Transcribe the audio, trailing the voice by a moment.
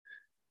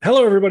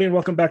Hello, everybody, and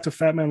welcome back to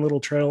Fat Man Little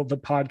Trail, the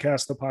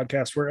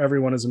podcast where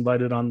everyone is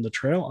invited on the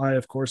trail. I,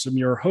 of course, am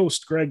your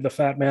host, Greg the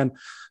Fat Man,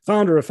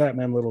 founder of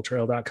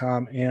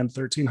FatManLittleTrail.com and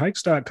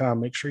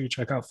 13hikes.com. Make sure you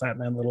check out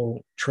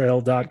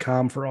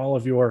FatManLittleTrail.com for all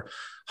of your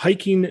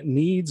hiking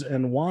needs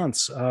and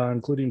wants,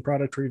 including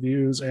product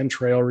reviews and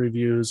trail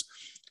reviews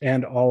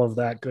and all of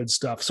that good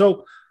stuff.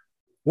 So,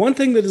 one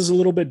thing that is a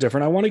little bit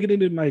different, I want to get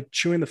into my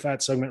Chewing the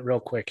Fat segment real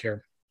quick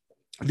here.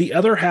 The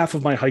other half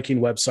of my hiking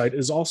website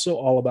is also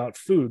all about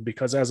food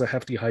because as a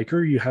hefty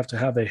hiker, you have to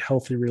have a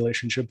healthy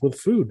relationship with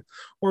food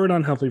or an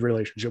unhealthy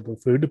relationship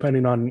with food,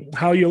 depending on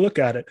how you look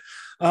at it.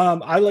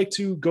 I like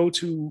to go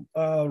to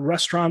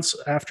restaurants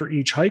after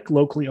each hike,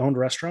 locally owned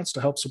restaurants,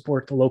 to help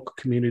support the local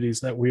communities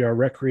that we are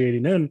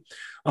recreating in.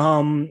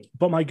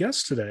 But my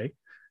guest today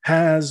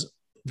has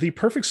the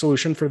perfect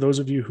solution for those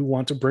of you who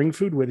want to bring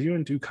food with you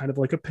and do kind of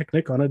like a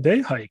picnic on a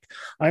day hike.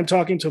 I'm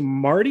talking to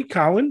Marty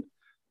Cowan,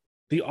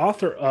 the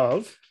author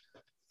of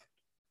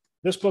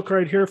this book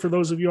right here, for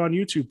those of you on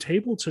YouTube,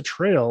 Table to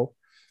Trail,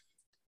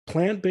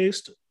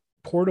 Plant-Based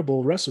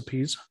Portable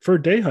Recipes for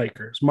Day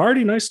Hikers.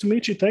 Marty, nice to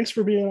meet you. Thanks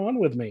for being on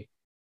with me.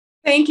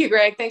 Thank you,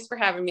 Greg. Thanks for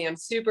having me. I'm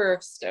super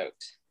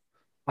stoked.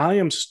 I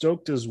am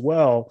stoked as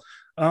well.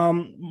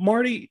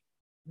 Marty,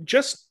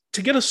 just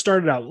to get us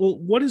started out,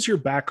 what is your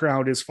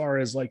background as far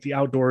as like the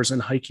outdoors and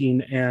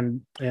hiking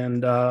and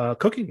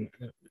cooking,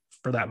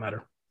 for that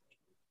matter?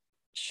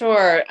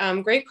 Sure.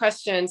 Great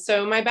question.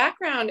 So my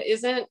background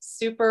isn't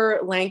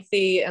super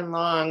lengthy and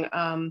long.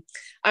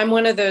 I'm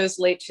one of those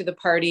late to the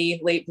party,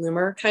 late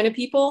bloomer kind of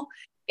people.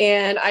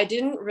 And I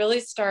didn't really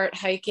start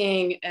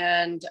hiking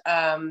and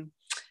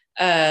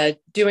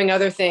doing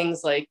other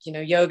things like,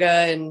 yoga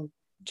and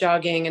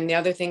jogging and the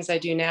other things I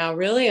do now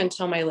really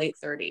until my late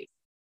 30s.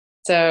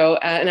 So,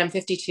 and I'm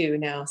 52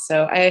 now.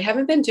 So I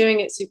haven't been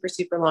doing it super,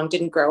 super long.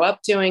 Didn't grow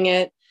up doing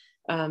it.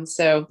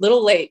 So a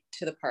little late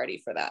to the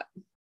party for that.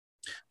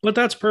 But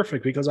that's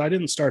perfect because I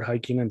didn't start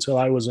hiking until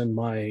I was in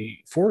my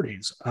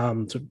 40s,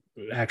 to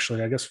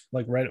actually, I guess,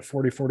 like right at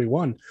 40,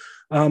 41.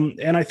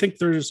 And I think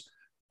there's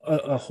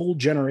a whole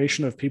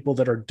generation of people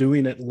that are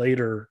doing it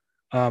later,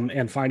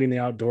 and finding the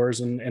outdoors,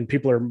 and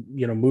people are,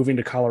 moving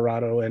to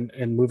Colorado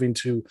and moving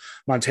to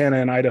Montana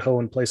and Idaho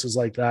and places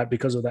like that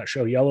because of that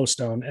show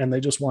Yellowstone. And they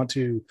just want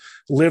to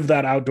live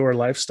that outdoor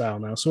lifestyle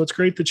now. So it's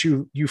great that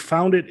you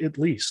found it at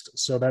least.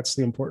 So that's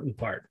the important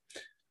part.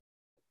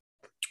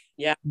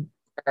 Yeah.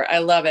 I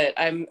love it.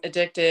 I'm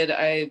addicted.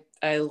 I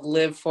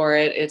live for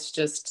it. It's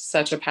just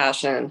such a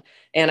passion.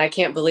 And I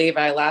can't believe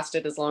I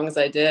lasted as long as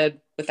I did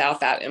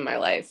without that in my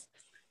life.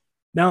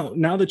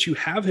 Now that you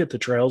have hit the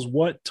trails,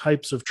 what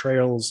types of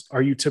trails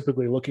are you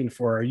typically looking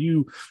for? Do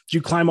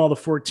you climb all the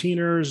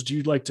 14ers? Do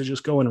you like to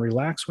just go and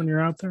relax when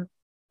you're out there?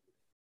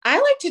 I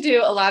like to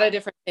do a lot of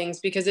different things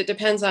because it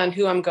depends on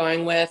who I'm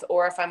going with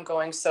or if I'm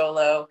going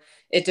solo.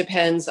 It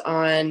depends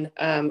on,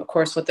 of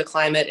course, what the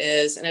climate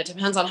is, and it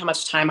depends on how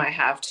much time I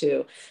have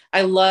to.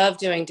 I love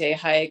doing day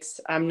hikes.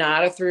 I'm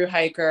not a thru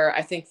hiker.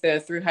 I think the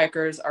thru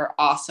hikers are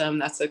awesome.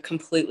 That's a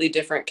completely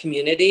different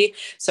community.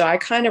 So I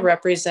kind of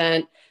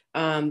represent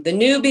the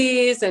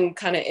newbies and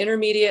kind of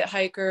intermediate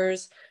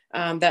hikers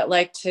that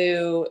like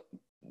to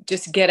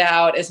just get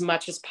out as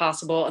much as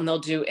possible, and they'll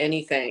do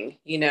anything,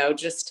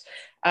 just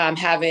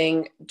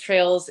having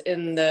trails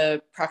in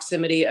the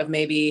proximity of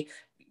maybe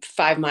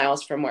 5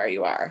 miles from where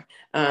you are.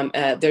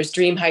 There's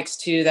dream hikes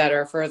too that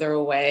are further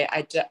away.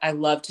 I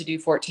love to do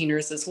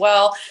 14ers as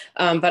well,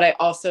 but I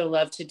also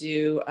love to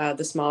do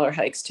the smaller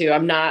hikes too.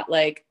 I'm not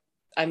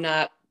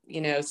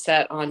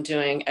set on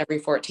doing every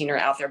 14er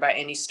out there by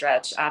any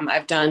stretch.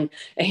 I've done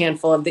a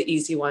handful of the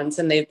easy ones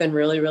and they've been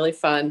really, really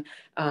fun.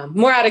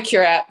 More out of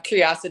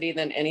curiosity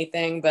than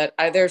anything, but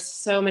there's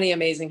so many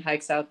amazing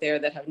hikes out there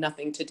that have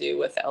nothing to do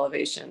with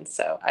elevation.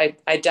 So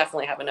I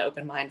definitely have an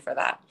open mind for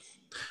that.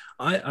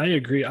 I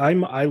agree.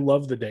 I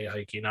love the day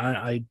hiking.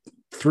 I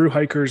through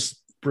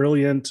hikers,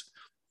 brilliant.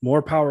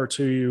 More power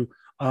to you.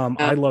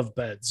 I love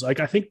beds. Like,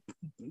 I think,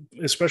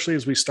 especially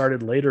as we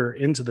started later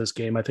into this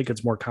game, I think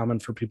it's more common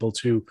for people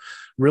to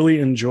really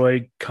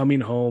enjoy coming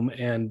home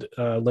and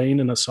laying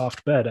in a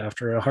soft bed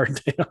after a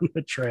hard day on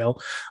the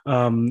trail.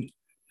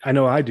 I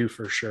know I do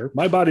for sure.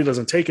 My body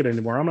doesn't take it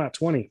anymore. I'm not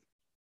 20.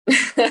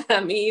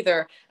 Me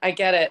either. I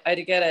get it. I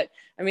do get it.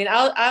 I mean,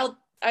 I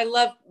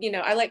love,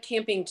 I like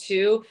camping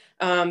too.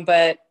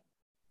 But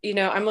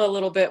I'm a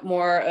little bit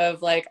more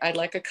of like, I'd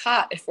like a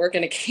cot if we're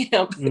going to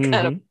camp.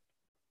 Mm-hmm.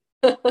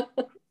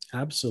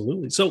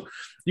 Absolutely. So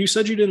you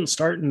said you didn't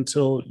start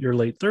until your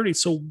late 30s.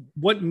 So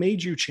what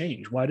made you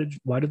change? Why did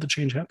the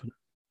change happen?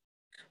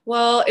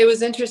 Well, it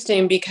was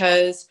interesting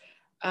because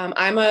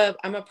I'm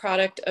a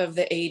product of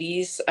the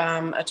 80s,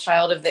 a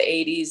child of the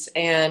 80s,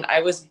 and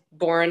I was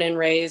born and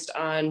raised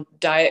on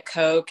Diet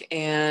Coke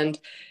and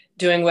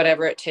doing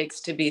whatever it takes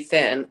to be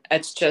thin.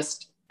 It's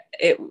just,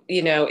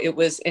 it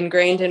was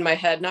ingrained in my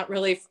head, not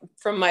really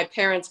from my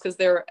parents because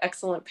they were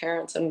excellent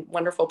parents and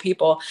wonderful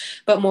people,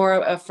 but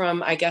more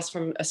from, I guess,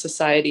 from a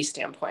society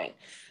standpoint.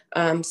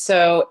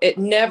 So it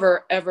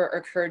never, ever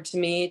occurred to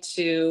me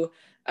to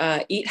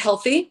eat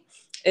healthy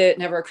it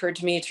never occurred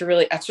to me to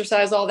really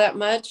exercise all that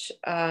much.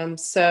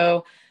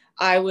 So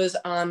I was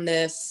on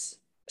this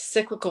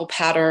cyclical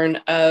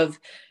pattern of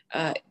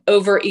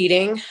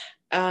overeating,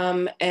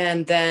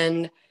 and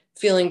then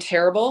feeling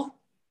terrible.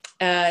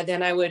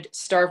 Then I would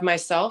starve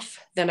myself.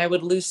 Then I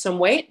would lose some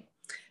weight.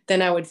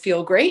 Then I would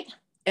feel great.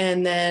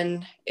 And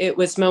then it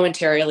was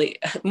momentary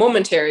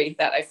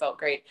that I felt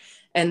great.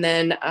 And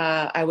then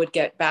I would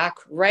get back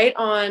right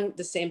on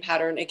the same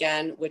pattern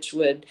again, which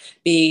would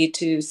be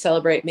to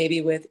celebrate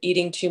maybe with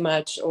eating too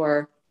much,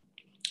 or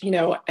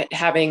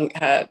having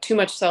too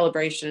much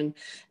celebration,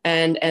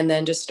 and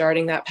then just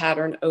starting that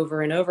pattern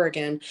over and over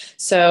again.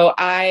 So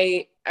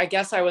I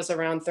guess I was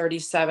around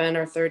 37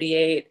 or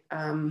 38.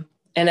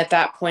 And at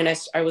that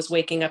point, I was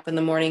waking up in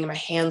the morning and my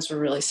hands were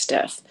really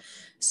stiff.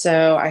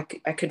 So I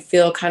could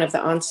feel kind of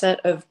the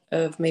onset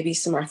of maybe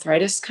some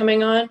arthritis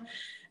coming on.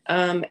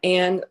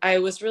 And I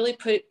was really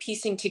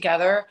piecing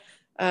together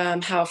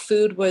how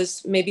food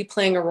was maybe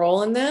playing a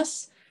role in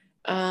this.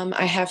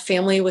 I have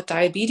family with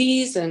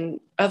diabetes and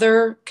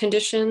other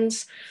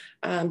conditions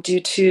due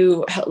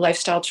to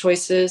lifestyle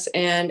choices.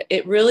 And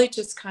it really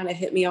just kind of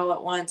hit me all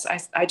at once.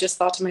 I just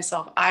thought to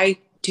myself, I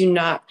do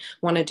not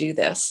want to do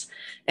this.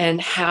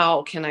 And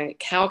how can I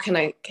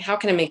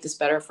make this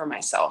better for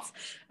myself?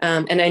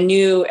 And I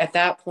knew at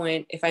that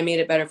point, if I made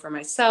it better for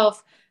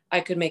myself, I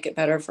could make it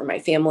better for my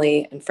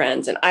family and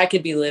friends, and I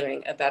could be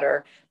living a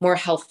better, more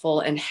healthful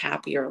and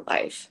happier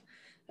life.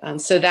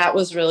 So that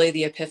was really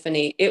the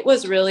epiphany. It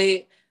was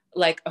really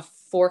like a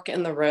fork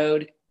in the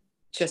road,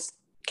 just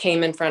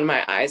came in front of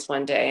my eyes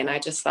one day. And I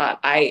just thought,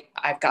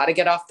 I've got to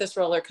get off this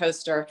roller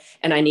coaster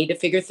and I need to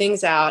figure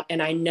things out.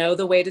 And I know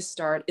the way to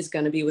start is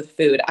going to be with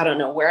food. I don't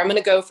know where I'm going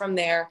to go from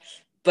there,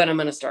 but I'm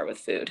going to start with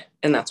food.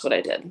 And that's what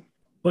I did.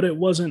 But it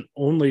wasn't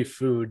only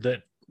food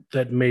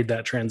that made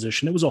that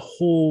transition. It was a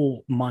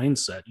whole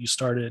mindset. You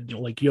started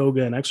like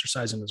yoga and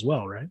exercising as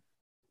well, right?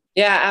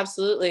 Yeah,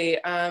 absolutely.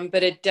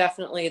 But it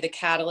definitely, the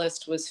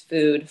catalyst was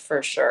food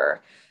for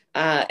sure.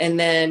 And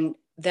then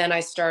I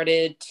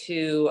started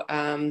to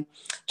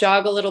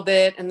jog a little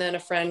bit. And then a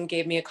friend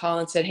gave me a call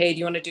and said, "Hey, do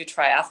you want to do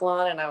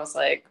triathlon?" And I was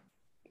like,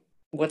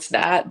 "What's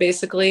that?"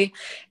 basically.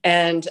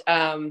 And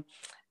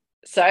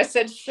so I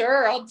said,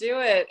 "Sure, I'll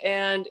do it."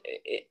 And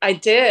I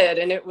did.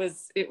 And it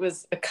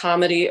was a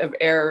comedy of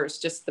errors,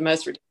 just the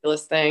most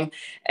ridiculous thing.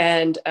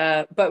 And,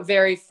 but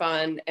very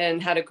fun,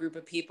 and had a group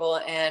of people.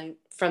 And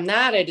from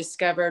that, I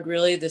discovered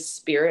really the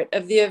spirit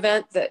of the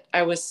event that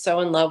I was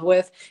so in love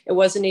with. It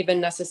wasn't even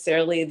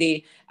necessarily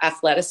the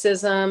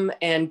athleticism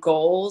and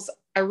goals.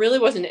 I really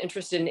wasn't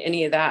interested in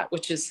any of that,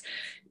 which is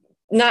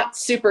not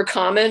super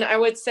common, I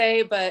would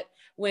say. But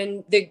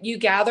when you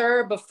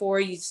gather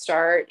before you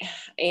start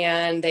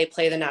and they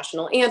play the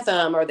national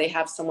anthem or they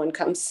have someone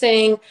come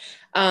sing,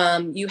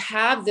 you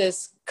have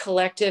this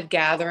collective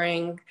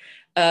gathering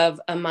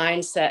of a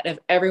mindset of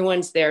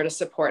everyone's there to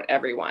support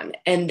everyone.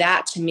 And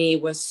that to me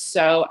was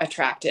so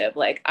attractive.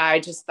 Like, I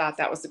just thought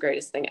that was the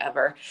greatest thing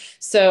ever.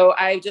 So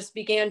I just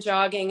began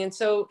jogging. And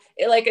so,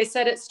 like I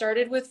said, it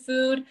started with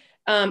food,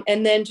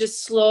 and then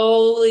just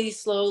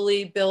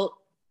slowly built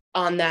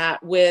on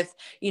that with,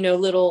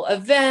 little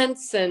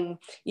events and,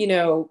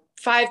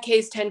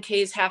 5Ks,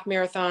 10Ks, half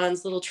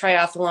marathons, little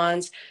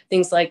triathlons,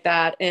 things like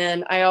that.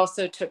 And I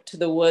also took to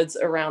the woods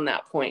around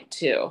that point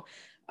too,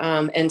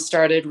 and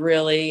started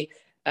really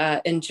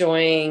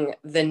enjoying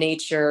the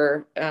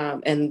nature,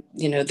 and,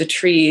 the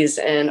trees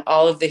and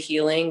all of the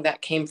healing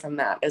that came from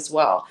that as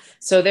well.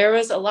 So there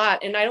was a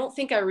lot. And I don't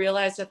think I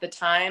realized at the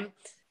time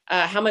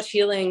how much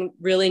healing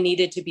really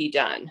needed to be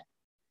done.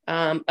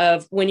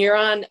 Of when you're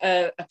on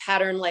a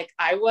pattern like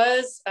I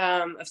was,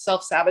 of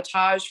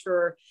self-sabotage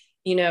for,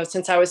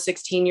 since I was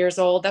 16 years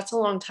old, that's a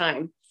long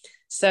time.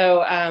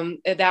 So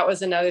that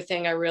was another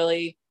thing I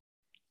really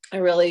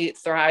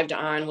thrived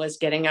on, was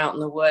getting out in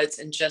the woods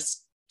and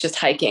just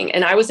hiking.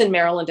 And I was in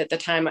Maryland at the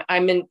time.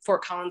 I'm in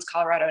Fort Collins,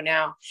 Colorado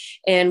now,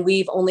 and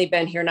we've only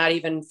been here not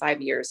even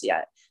 5 years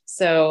yet.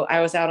 So I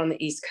was out on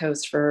the East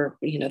Coast for,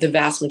 the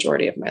vast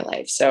majority of my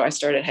life. So I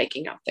started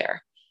hiking out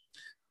there.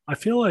 I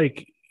feel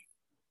like,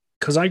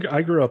 because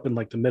I grew up in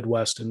like the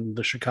Midwest in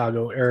the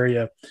Chicago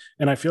area,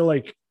 and I feel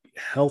like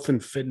health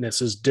and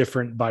fitness is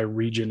different by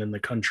region in the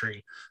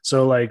country.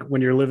 So like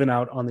when you're living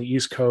out on the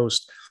East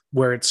Coast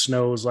where it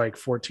snows like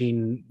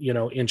 14,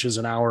 inches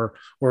an hour,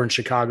 or in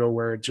Chicago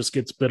where it just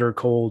gets bitter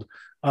cold.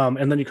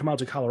 And then you come out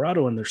to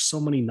Colorado and there's so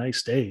many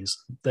nice days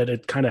that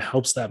it kind of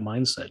helps that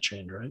mindset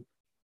change, right?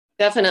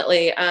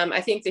 Definitely.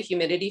 I think the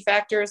humidity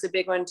factor is a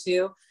big one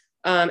too.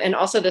 And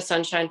also the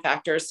sunshine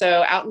factor.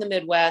 So out in the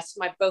Midwest,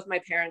 both my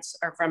parents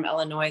are from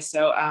Illinois,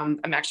 so I'm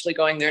actually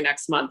going there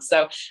next month.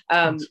 So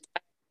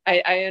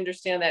I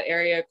understand that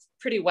area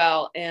pretty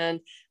well, and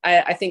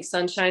I think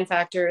sunshine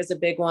factor is a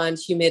big one.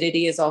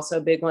 Humidity is also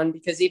a big one,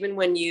 because even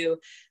when you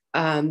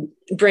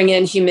bring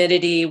in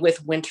humidity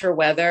with winter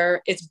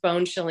weather, it's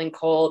bone chilling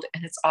cold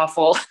and it's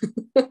awful.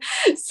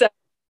 So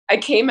I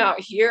came out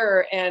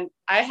here and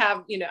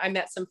I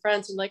met some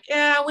friends and like,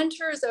 yeah,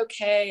 winter is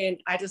okay, and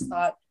I just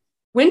thought,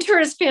 Winter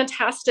is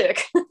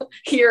fantastic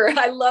here.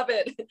 I love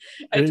it.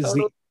 It is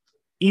the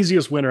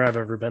easiest winter I've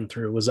ever been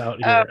through was out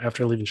here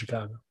after leaving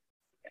Chicago.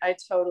 I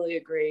totally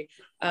agree.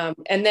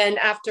 And then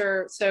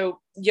so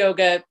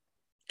yoga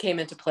came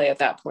into play at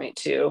that point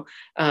too.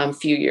 A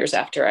few years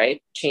after I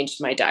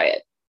changed my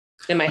diet.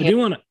 In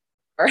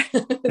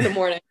the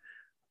morning.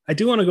 I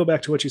do want to go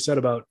back to what you said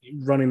about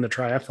running the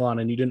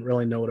triathlon and you didn't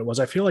really know what it was.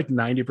 I feel like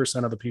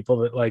 90% of the people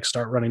that like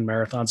start running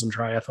marathons and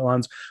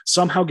triathlons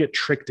somehow get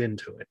tricked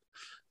into it.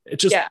 It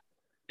just,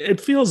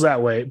 it feels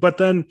that way. But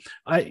then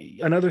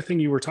another thing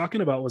you were talking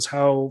about was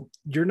how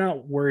you're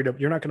not worried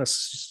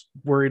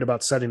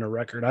about setting a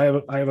record. I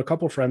have a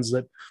couple of friends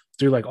that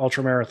do like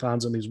ultra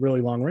marathons and these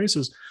really long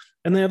races,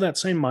 and they have that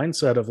same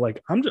mindset of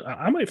like,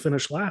 I might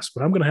finish last,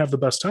 but I'm going to have the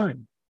best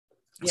time.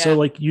 Yeah. So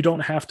like, you don't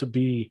have to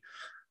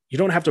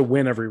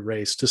win every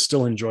race to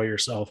still enjoy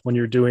yourself when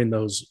you're doing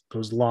those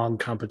long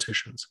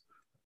competitions.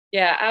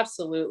 Yeah,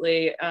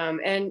 absolutely.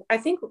 And I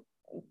think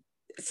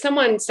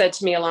someone said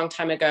to me a long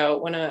time ago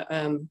when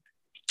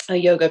a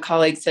yoga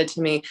colleague said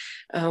to me,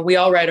 we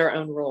all write our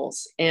own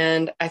rules.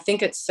 And I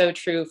think it's so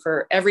true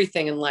for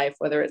everything in life,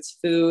 whether it's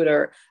food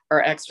or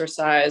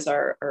exercise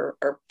or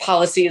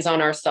policies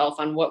on ourselves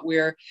on what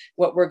we're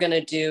going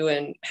to do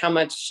and how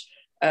much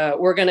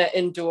we're going to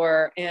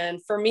endure.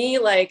 And for me,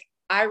 like,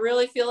 I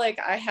really feel like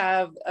I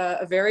have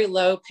a very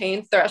low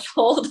pain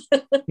threshold.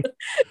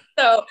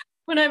 So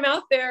when I'm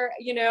out there,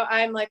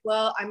 I'm like,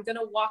 well, I'm going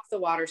to walk the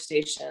water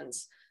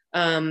stations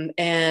and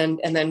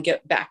then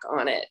get back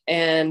on it.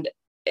 And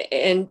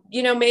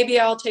maybe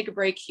I'll take a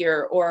break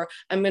here, or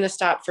I'm going to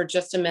stop for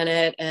just a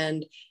minute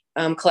and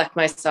collect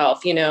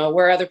myself,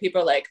 where other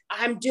people are like,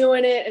 I'm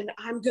doing it and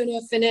I'm going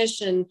to finish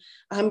and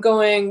I'm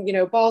going,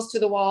 balls to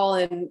the wall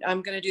and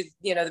I'm going to do,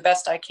 the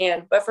best I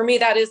can. But for me,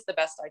 that is the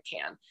best I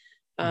can.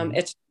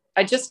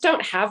 I just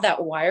don't have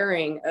that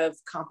wiring of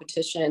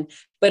competition,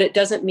 but it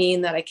doesn't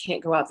mean that I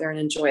can't go out there and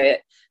enjoy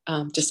it.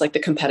 Just like the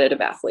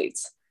competitive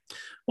athletes.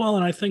 Well,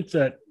 and I think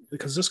that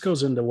because this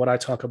goes into what I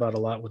talk about a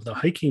lot with the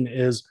hiking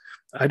is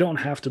I don't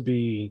have to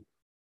be,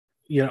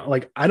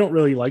 like, I don't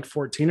really like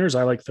 14ers.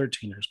 I like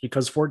 13ers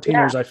because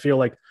 14ers, I feel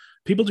like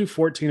people do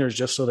 14ers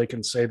just so they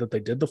can say that they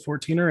did the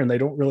 14er and they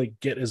don't really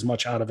get as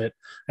much out of it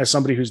as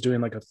somebody who's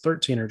doing like a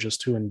 13er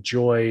just to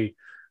enjoy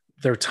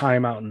their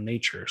time out in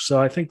nature.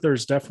 So I think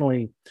there's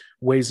definitely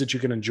ways that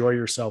you can enjoy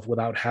yourself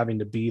without having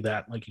to be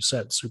that, like you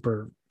said,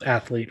 super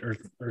athlete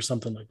or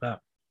something like that.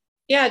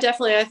 Yeah,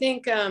 definitely. I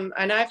think, and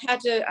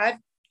I've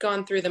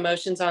gone through the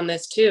motions on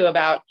this too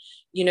about,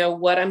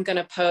 what I'm going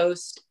to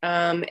post.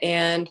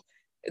 And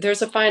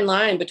there's a fine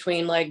line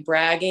between like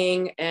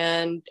bragging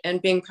and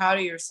being proud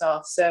of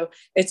yourself. So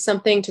it's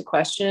something to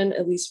question,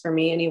 at least for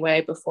me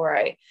anyway,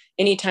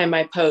 anytime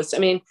I post. I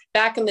mean,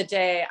 back in the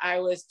day, I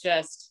was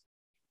just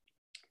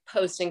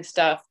posting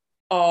stuff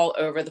all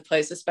over the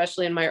place,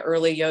 especially in my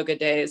early yoga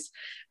days.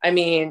 I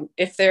mean,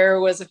 if there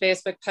was a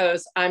Facebook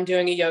post, I'm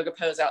doing a yoga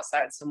pose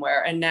outside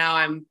somewhere. And now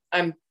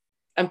I'm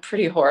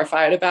pretty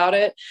horrified about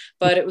it,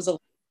 but it was a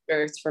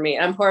experience for me.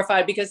 I'm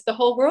horrified because the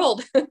whole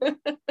world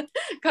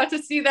got to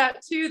see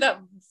that too, that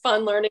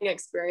fun learning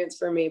experience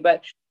for me.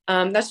 But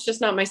that's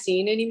just not my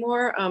scene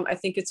anymore. I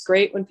think it's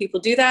great when people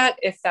do that.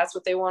 If that's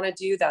what they want to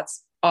do,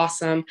 that's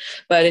awesome.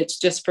 But it's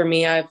just for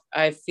me,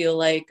 I feel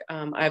like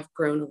I've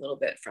grown a little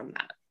bit from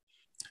that.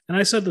 And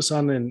I said this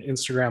on an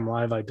Instagram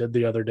live I did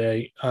the other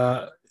day.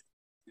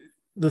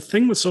 The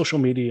thing with social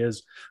media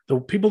is the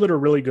people that are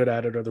really good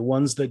at it are the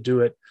ones that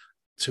do it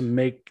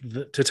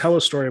to tell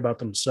a story about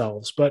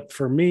themselves. But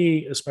for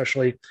me,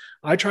 especially,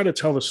 I try to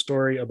tell the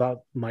story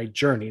about my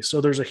journey.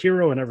 So there's a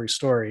hero in every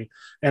story.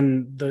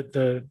 And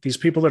these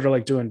people that are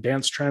like doing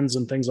dance trends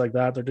and things like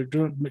that,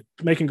 they're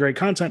making great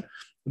content.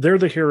 They're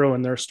the hero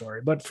in their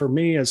story. But for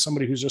me, as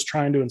somebody who's just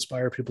trying to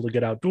inspire people to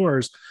get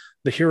outdoors,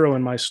 the hero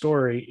in my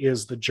story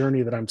is the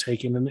journey that I'm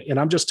taking. And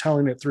I'm just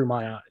telling it through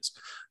my eyes.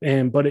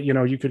 But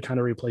you could kind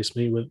of replace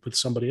me with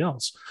somebody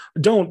else.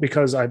 Don't,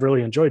 because I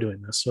really enjoy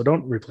doing this. So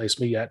don't replace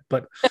me yet.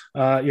 But,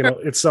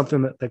 it's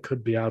something that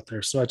could be out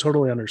there. So I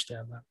totally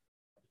understand that.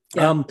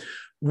 Yeah.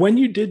 When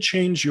you did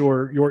change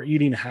your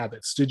eating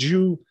habits, did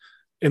you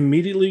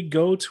immediately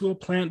go to a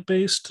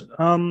plant-based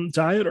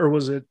diet, or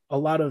was it a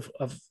lot of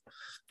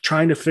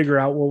trying to figure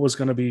out what was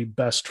going to be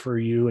best for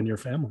you and your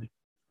family?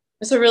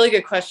 It's a really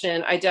good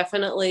question. I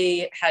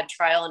definitely had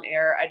trial and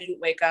error. I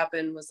didn't wake up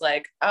and was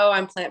like, oh,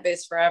 I'm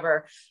plant-based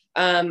forever.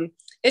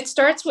 It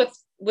starts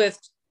with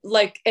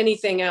like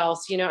anything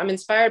else, I'm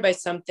inspired by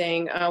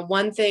something.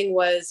 One thing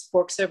was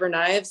Forks Over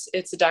Knives.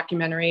 It's a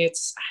documentary.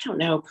 It's, I don't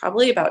know,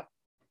 probably about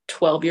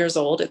 12 years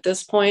old at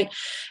this point,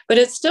 but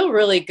it's still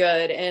really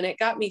good. And it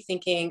got me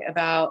thinking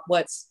about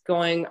what's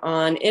going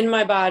on in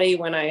my body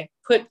when I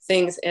put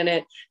things in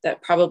it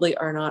that probably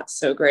are not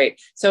so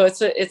great. So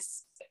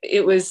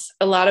it was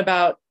a lot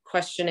about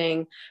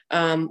questioning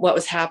what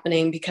was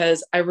happening,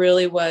 because I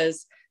really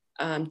was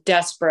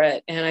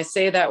desperate. And I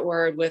say that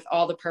word with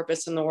all the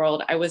purpose in the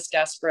world. I was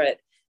desperate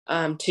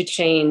to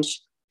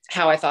change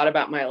how I thought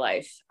about my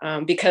life,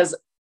 because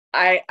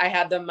I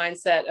had the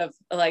mindset of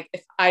like,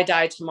 if I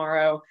die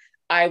tomorrow,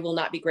 I will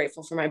not be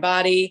grateful for my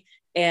body,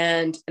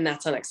 and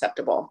that's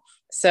unacceptable.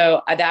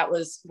 So that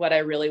was what I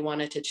really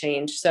wanted to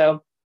change.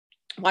 So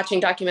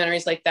watching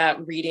documentaries like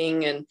that,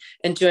 reading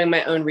and doing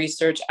my own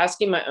research,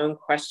 asking my own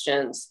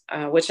questions,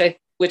 which I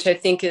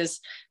think is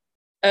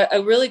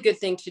a really good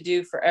thing to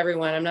do for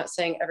everyone. I'm not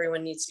saying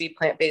everyone needs to be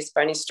plant-based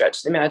by any stretch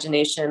of the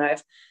imagination.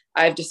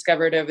 I've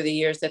discovered over the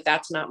years that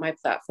that's not my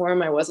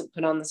platform. I wasn't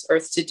put on this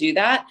earth to do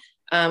that.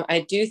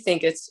 I do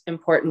think it's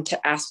important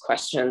to ask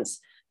questions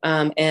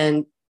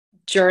and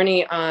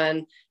journey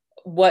on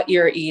what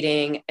you're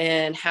eating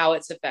and how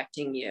it's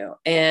affecting you.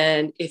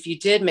 And if you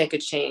did make a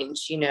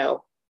change,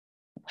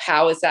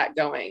 how is that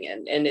going?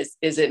 And is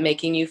it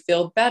making you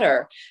feel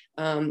better?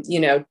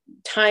 Timing,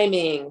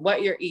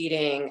 what you're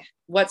eating,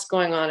 what's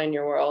going on in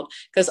your world.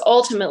 Because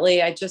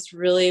ultimately, I just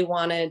really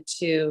wanted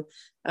to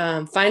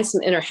find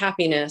some inner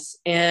happiness.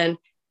 And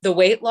the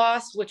weight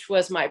loss, which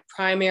was my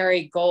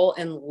primary goal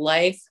in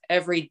life,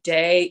 every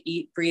day,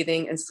 eat,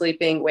 breathing, and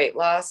sleeping weight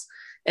loss,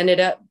 ended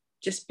up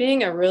just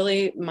being a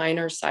really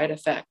minor side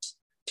effect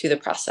to the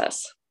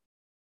process.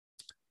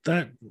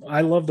 That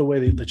I love the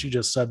way that you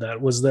just said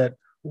that, was that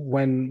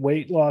when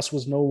weight loss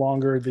was no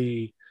longer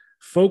the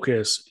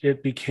focus,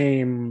 it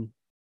became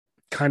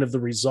kind of the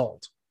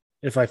result.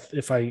 If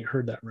I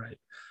heard that right.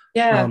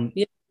 Yeah.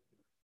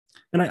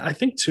 And I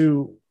think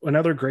too,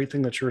 another great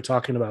thing that you were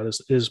talking about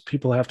is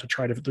people have to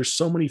try to, there's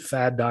so many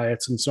fad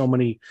diets and so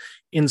many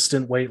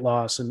instant weight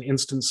loss and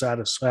instant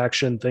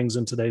satisfaction things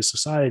in today's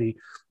society,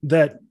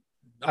 that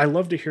I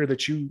love to hear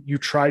that you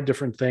tried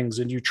different things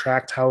and you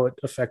tracked how it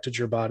affected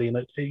your body,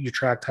 and you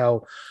tracked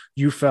how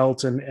you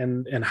felt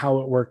and how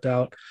it worked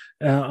out.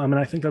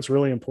 I think that's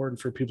really important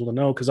for people to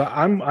know, because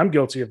I'm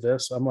guilty of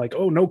this. I'm like,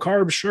 oh, no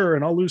carbs, sure,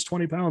 and I'll lose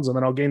 20 pounds and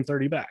then I'll gain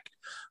 30 back,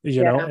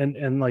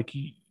 and like,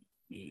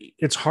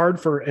 it's hard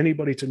for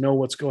anybody to know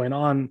what's going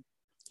on.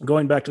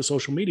 Going back to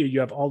social media, you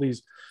have all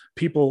these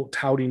people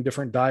touting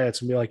different diets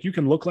and be like, you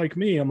can look like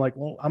me. I'm like,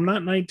 well, I'm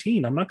not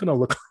 19. I'm not going to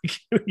look like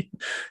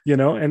you,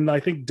 and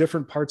I think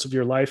different parts of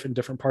your life and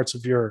different parts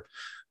of your,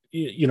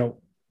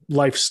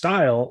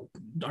 lifestyle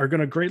are going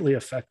to greatly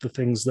affect the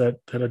things that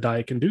a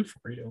diet can do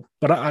for you.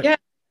 But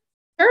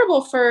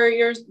terrible for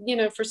your,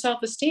 for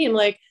self-esteem.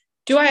 Like,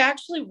 do I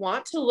actually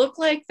want to look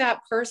like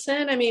that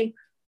person? I mean,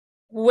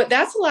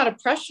 that's a lot of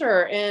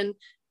pressure,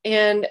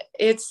 and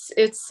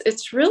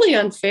it's really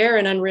unfair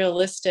and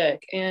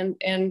unrealistic. And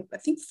I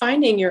think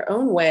finding your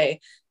own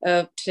way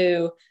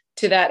to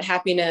that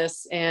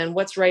happiness and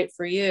what's right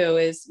for you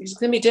is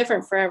going to be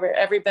different for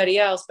everybody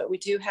else. But we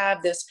do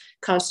have this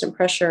constant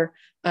pressure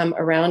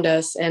around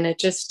us, and it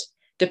just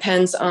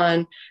depends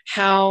on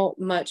how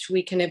much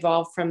we can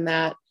evolve from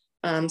that,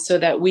 so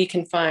that we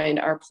can find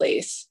our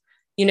place.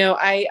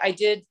 I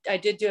did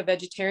do a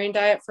vegetarian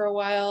diet for a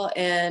while,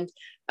 and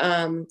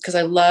because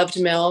I loved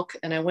milk,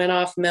 and I went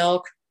off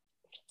milk,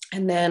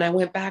 and then I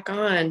went back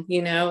on.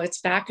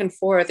 It's back and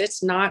forth.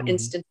 It's not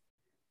instant.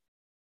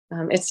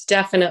 It's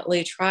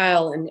definitely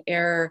trial and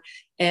error,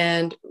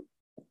 and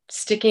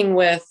sticking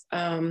with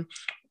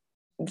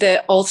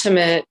the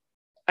ultimate,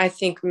 I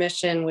think,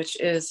 mission, which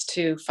is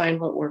to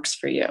find what works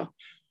for you.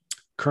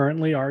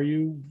 Currently, are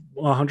you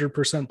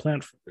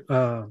 100%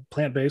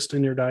 plant-based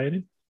in your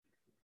dieting?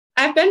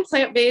 I've been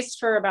plant-based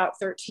for about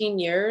 13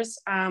 years,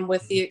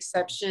 with the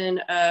exception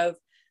of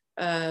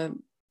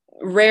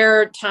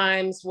rare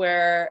times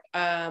where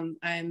I'm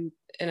in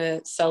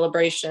a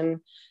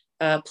celebration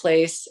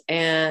place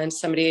and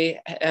somebody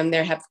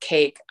there have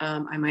cake.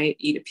 I might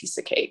eat a piece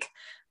of cake.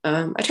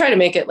 I try to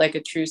make it like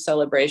a true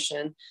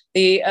celebration.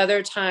 The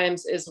other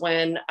times is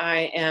when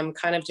I am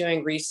kind of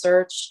doing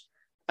research,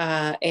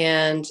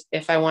 and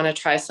if I want to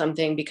try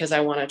something because I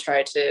want to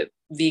try to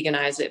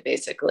veganize it,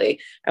 basically,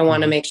 I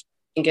want to make sure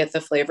and get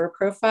the flavor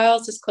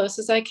profiles as close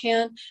as I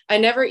can. I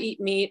never eat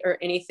meat or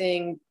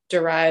anything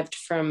derived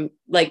from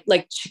like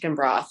chicken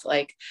broth,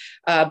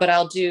 but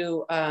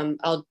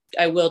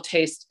I will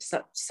taste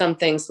some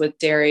things with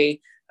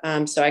dairy,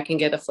 so I can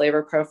get a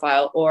flavor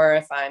profile. Or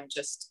if I'm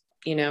just,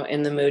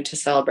 in the mood to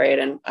celebrate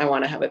and I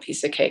want to have a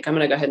piece of cake, I'm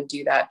going to go ahead and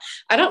do that.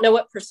 I don't know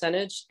what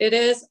percentage it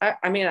is.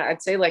 I mean,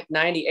 I'd say like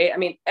 98. I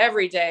mean,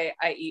 every day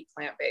I eat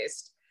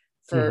plant-based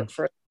for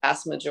the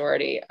vast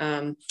majority.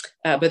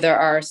 But there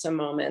are some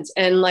moments.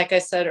 And like I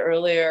said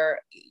earlier,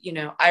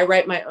 I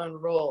write my own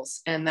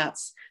rules, and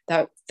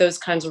those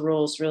kinds of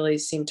rules really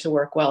seem to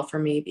work well for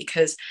me,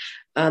 because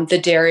the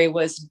dairy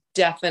was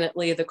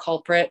definitely the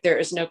culprit. There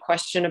is no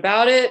question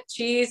about it.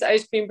 Cheese,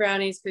 ice cream,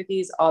 brownies,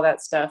 cookies, all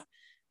that stuff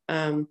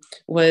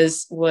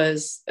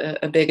was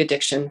a big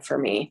addiction for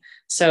me.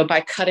 So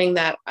by cutting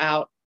that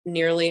out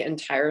nearly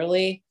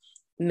entirely,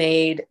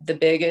 made the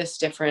biggest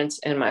difference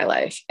in my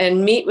life.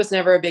 And meat was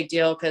never a big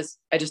deal because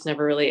I just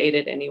never really ate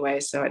it anyway,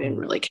 so I didn't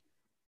really care.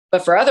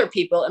 But for other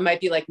people, it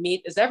might be like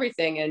meat is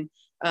everything,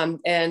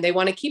 and they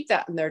want to keep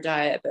that in their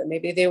diet, but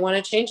maybe they want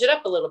to change it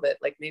up a little bit.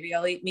 Like maybe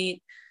I'll eat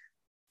meat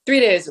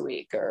 3 days a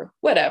week or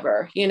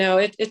whatever.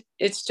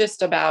 It's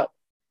just about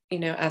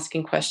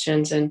asking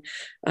questions, and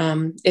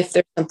if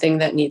there's something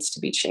that needs to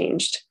be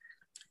changed.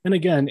 And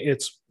again,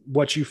 it's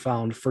what you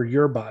found for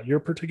your body, your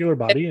particular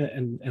body,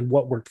 and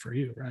what worked for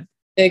you, right?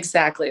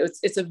 Exactly.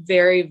 It's a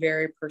very,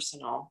 very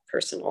personal,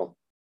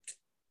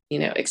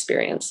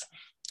 experience.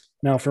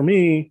 Now for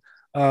me,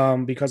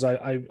 because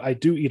I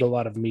do eat a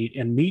lot of meat,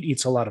 and meat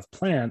eats a lot of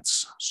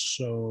plants.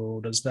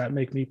 So does that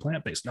make me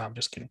plant-based? No, I'm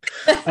just kidding.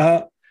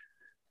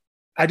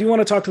 I do want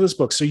to talk to this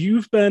book. So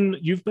you've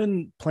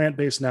been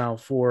plant-based now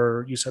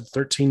for, you said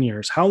 13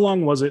 years. How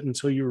long was it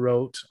until you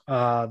wrote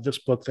this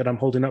book that I'm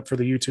holding up for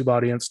the YouTube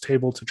audience,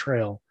 Table to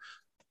Trail?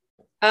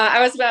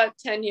 I was about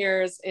 10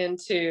 years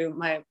into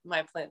my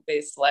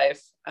plant-based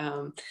life.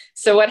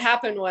 So what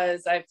happened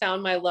was I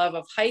found my love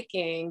of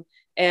hiking,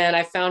 and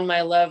I found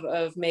my love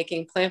of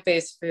making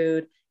plant-based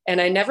food.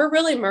 And I never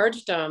really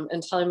merged them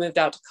until I moved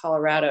out to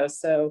Colorado.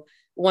 So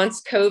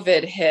once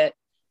COVID hit,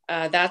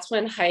 that's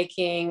when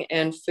hiking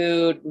and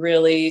food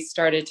really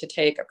started to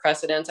take a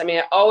precedence. I mean,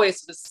 I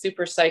always was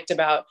super psyched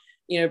about,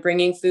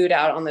 bringing food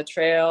out on the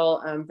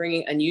trail,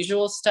 bringing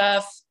unusual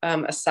stuff,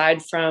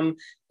 aside from,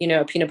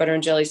 a peanut butter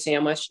and jelly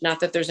sandwich. Not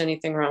that there's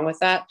anything wrong with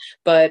that,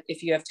 but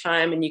if you have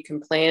time and you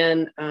can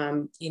plan,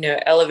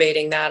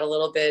 elevating that a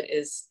little bit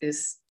is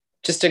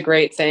just a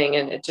great thing.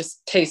 And it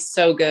just tastes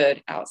so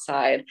good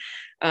outside.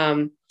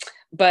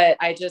 But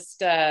I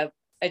just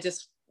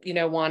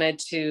wanted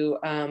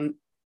to,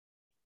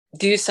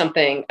 do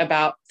something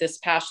about this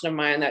passion of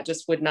mine that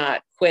just would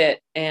not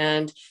quit.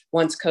 And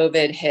once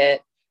COVID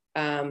hit,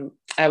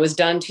 I was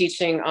done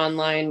teaching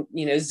online,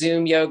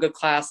 Zoom yoga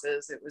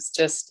classes. It was,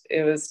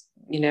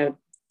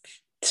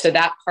 so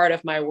that part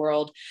of my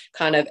world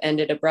kind of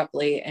ended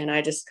abruptly. And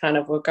I just kind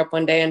of woke up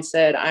one day and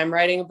said, I'm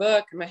writing a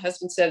book. And my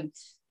husband said,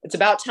 it's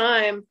about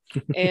time.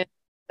 And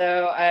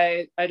so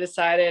I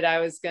decided I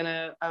was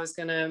gonna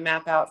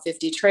map out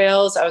 50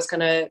 trails. I was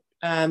gonna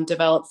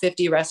develop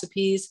 50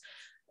 recipes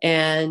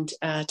and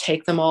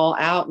take them all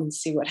out and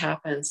see what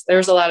happens. There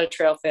was a lot of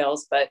trail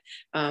fails, but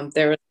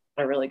there was a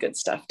lot of really good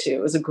stuff too.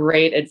 It was a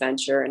great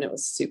adventure, and it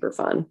was super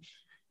fun.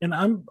 And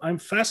I'm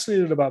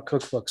fascinated about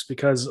cookbooks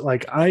because,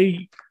 like,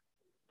 I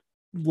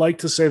like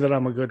to say that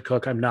I'm a good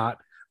cook. I'm not.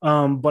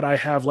 But I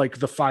have like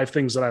the 5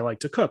 things that I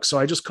like to cook. So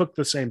I just cook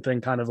the same thing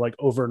kind of like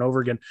over and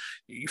over again.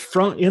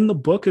 In the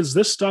book, is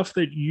this stuff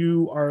that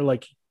you are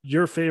like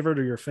your favorite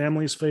or your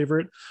family's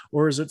favorite?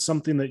 Or is it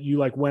something that you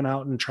like went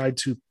out and tried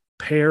to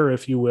pair,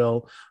 if you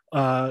will,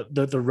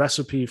 the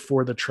recipe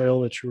for the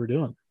trail that you were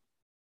doing?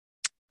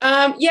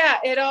 Yeah,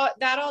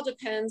 that all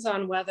depends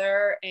on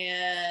weather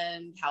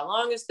and how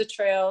long is the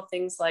trail,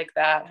 things like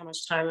that. How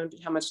much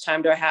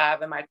time do I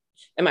have? Am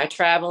I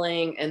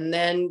traveling and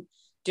then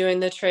doing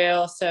the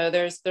trail? So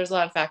there's a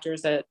lot of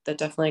factors that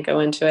definitely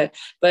go into it.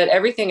 But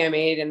everything I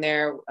made in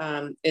there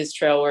is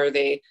trail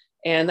worthy,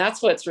 and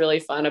that's what's really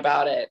fun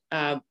about it.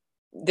 I've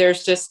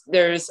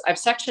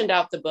sectioned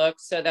out the book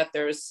so that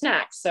there's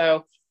snacks.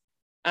 So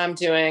I'm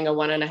doing a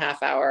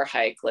 1.5 hour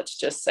hike, let's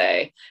just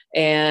say.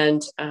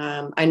 And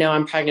I know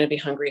I'm probably going to be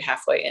hungry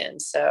halfway in.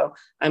 So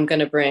I'm going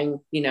to bring,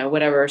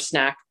 whatever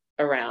snack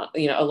around,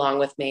 along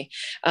with me.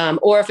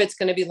 Or if it's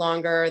going to be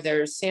longer,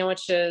 there's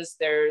sandwiches,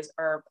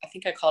 or I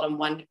think I called them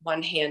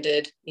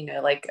one-handed,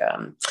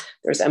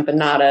 there's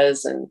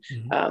empanadas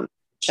and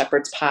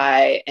shepherd's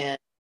pie and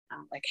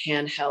like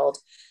handheld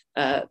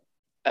kind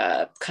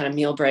of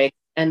meal break.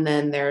 And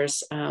then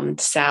there's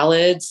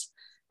salads.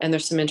 And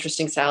there's some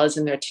interesting salads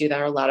in there too that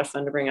are a lot of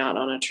fun to bring out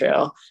on a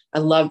trail. I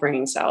love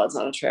bringing salads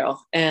on a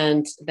trail.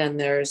 And then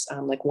there's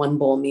like one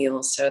bowl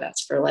meals. So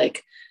that's for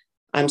like,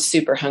 I'm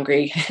super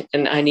hungry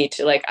and I need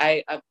to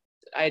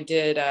I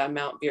did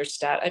Mount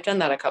Bierstadt. I've done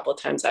that a couple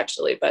of times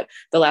actually, but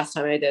the last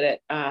time I did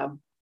it,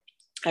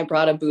 I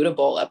brought a Buddha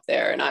bowl up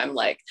there and I'm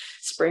like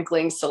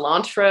sprinkling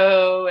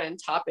cilantro and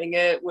topping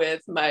it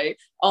with my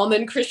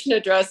almond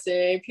Krishna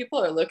dressing.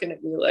 People are looking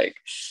at me like,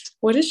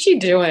 what is she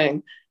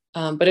doing?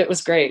 But it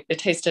was great. It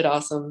tasted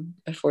awesome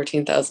at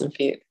 14,000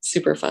 feet.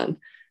 Super fun.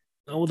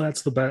 Oh,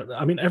 that's the best.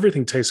 I mean,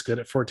 everything tastes good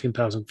at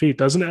 14,000 feet,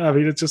 doesn't it? I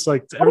mean, it's just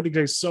like everything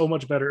tastes so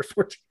much better at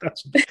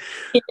 14,000.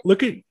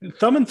 Look at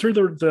thumbing through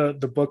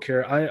the book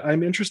here.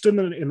 I'm interested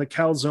in the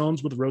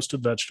calzones with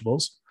roasted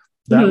vegetables.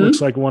 That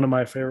looks like one of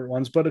my favorite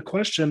ones. But a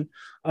question,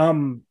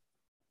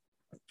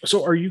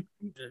 so are you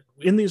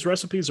in these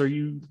recipes? Are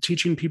you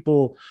teaching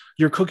people?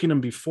 You're cooking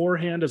them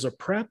beforehand as a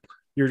prep?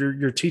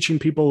 You're teaching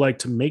people like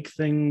to make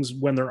things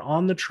when they're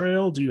on the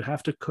trail? Do you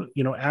have to cook,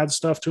 add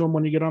stuff to them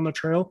when you get on the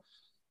trail?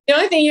 The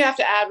only thing you have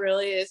to add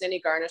really is any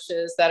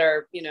garnishes that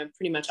are,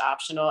 pretty much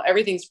optional.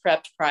 Everything's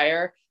prepped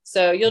prior.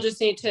 So you'll just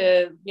need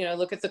to,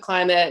 look at the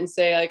climate and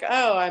say like,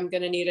 oh, I'm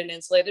going to need an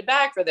insulated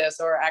bag for this,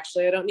 or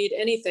actually I don't need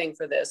anything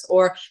for this,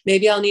 or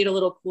maybe I'll need a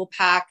little cool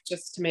pack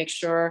just to make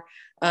sure.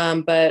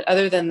 But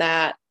other than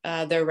that,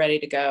 they're ready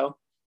to go.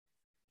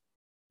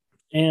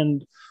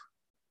 And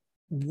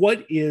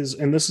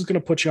and this is going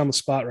to put you on the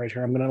spot right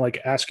here. I'm going to like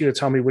ask you to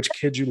tell me which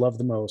kid you love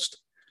the most.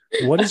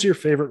 What is your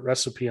favorite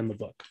recipe in the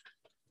book?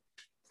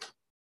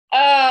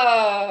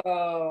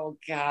 Oh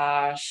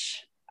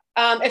gosh.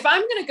 If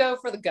I'm going to go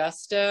for the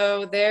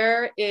gusto,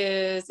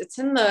 it's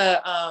in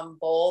the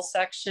bowl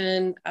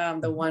section,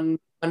 the one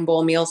one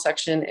bowl meal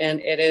section,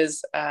 and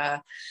it's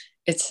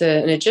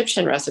an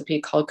Egyptian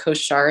recipe called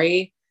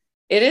koshari.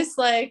 It is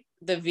like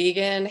the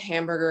vegan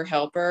hamburger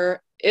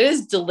helper. It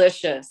is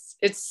delicious.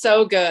 It's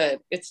so good.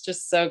 It's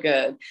just so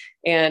good.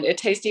 And it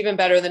tastes even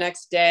better the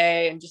next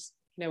day. And just,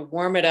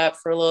 warm it up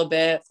for a little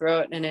bit,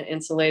 throw it in an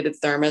insulated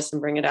thermos and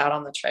bring it out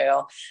on the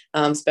trail.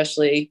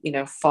 Especially,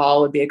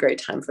 fall would be a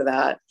great time for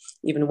that.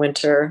 Even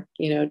winter,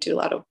 do a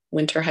lot of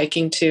winter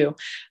hiking too.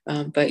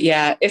 But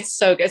yeah, it's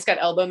so good. It's got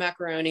elbow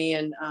macaroni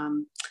and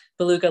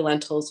beluga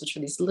lentils, which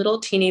are these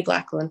little teeny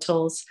black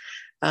lentils,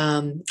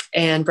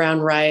 and brown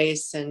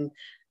rice and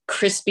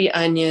crispy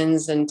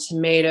onions and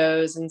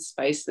tomatoes and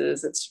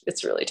spices.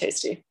 It's really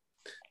tasty.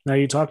 Now,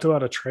 you talked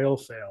about a trail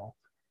fail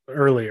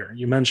earlier.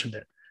 You mentioned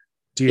it.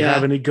 Do you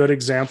have any good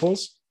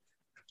examples?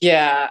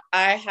 Yeah,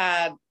 I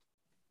had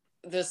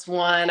this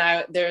one.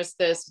 There's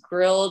this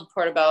grilled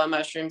portobello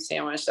mushroom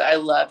sandwich that I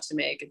love to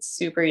make. It's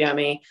super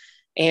yummy.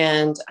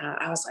 And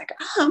I was like,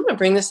 I'm going to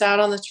bring this out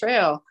on the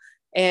trail.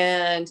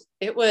 And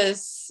it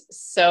was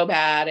so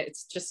bad.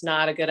 It's just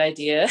not a good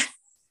idea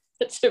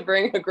to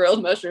bring a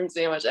grilled mushroom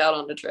sandwich out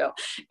on the trail.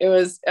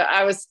 That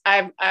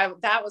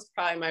was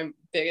probably my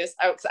biggest,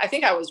 I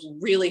think I was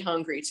really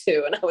hungry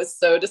too. And I was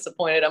so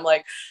disappointed.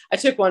 I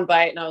took one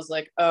bite and I was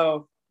like,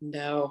 oh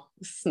no,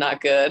 it's not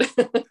good.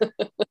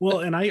 Well,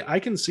 and I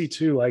can see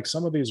too, like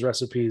some of these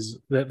recipes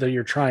that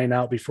you're trying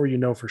out before you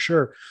know for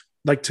sure.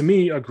 Like to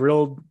me, a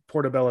grilled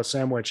portobello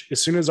sandwich,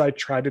 as soon as I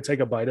tried to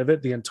take a bite of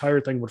it, the entire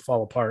thing would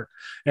fall apart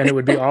and it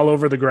would be all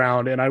over the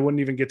ground and I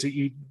wouldn't even get to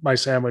eat my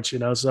sandwich,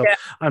 So yeah.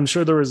 I'm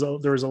sure there was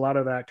a lot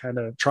of that kind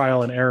of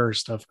trial and error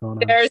stuff going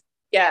on.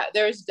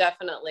 There's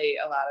definitely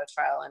a lot of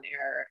trial and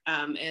error.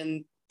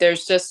 And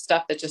there's just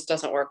stuff that just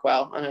doesn't work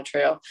well on a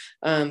trail.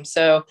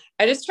 So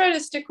I just try to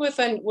stick with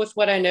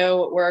what I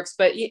know works.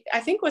 But I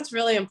think what's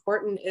really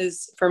important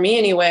is, for me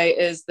anyway,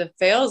 is the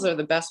fails are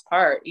the best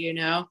part,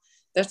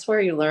 That's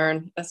where you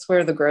learn. That's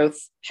where the growth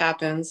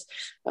happens.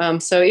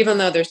 So even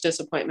though there's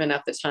disappointment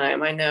at the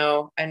time, I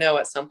know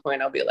at some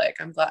point I'll be like,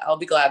 I'll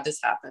be glad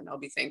this happened. I'll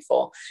be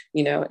thankful,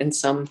 in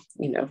some,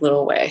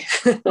 little way.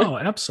 Oh,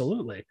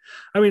 absolutely.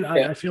 I mean,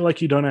 I feel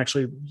like you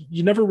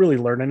never really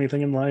learn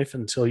anything in life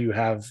until you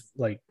have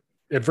like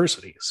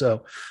adversity.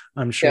 So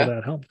I'm sure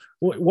that helped.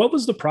 What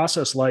was the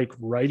process like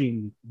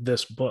writing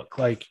this book?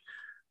 Like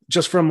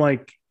just from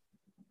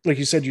like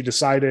you said, you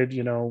decided,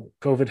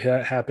 COVID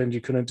happened.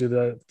 You couldn't do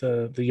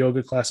the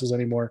yoga classes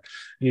anymore.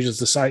 And you just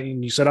decided,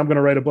 and you said, I'm going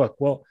to write a book.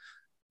 Well,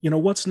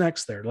 what's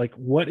next there? Like,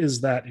 what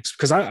is that?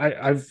 Because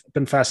I've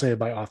been fascinated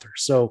by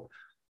authors. So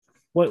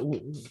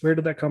where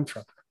did that come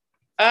from?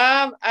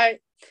 I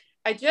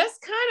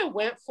just kind of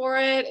went for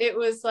it. It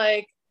was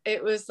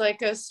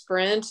like a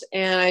sprint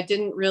and I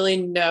didn't really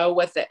know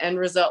what the end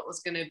result was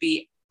going to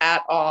be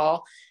at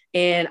all.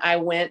 And I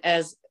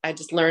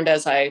just learned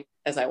as I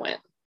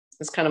went.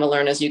 It's kind of a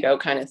learn as you go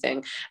kind of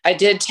thing. I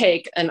did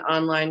take an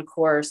online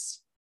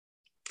course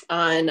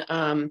on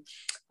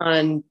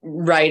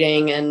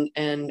writing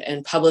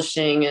and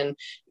publishing and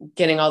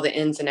getting all the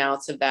ins and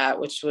outs of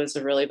that, which was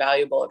a really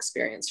valuable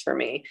experience for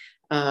me.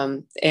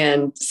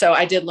 And so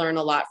I did learn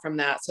a lot from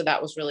that. So that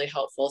was really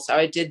helpful. So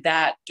I did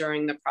that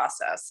during the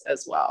process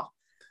as well.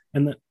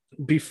 And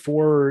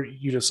before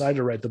you decided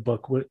to write the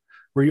book,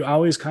 were you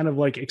always kind of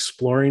like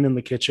exploring in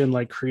the kitchen,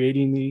 like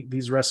creating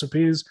these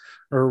recipes,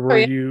 or were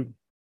you?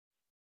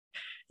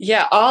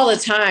 Yeah, all the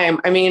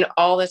time. I mean,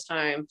 all the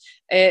time.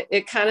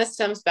 It kind of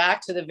stems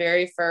back to the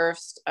very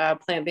first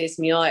plant-based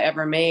meal I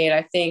ever made.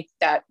 I think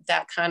that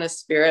kind of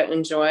spirit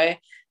and joy,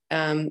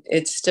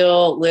 it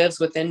still lives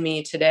within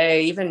me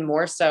today, even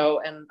more so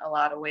in a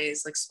lot of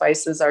ways. Like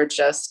spices are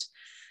just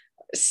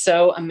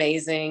so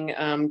amazing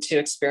to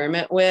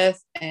experiment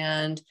with,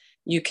 and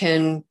you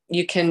can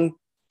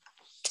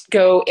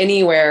go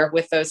anywhere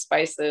with those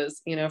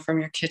spices, from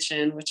your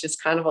kitchen, which is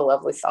kind of a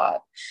lovely thought.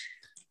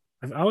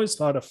 I've always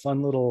thought a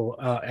fun little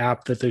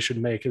app that they should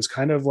make is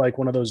kind of like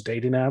one of those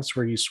dating apps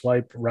where you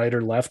swipe right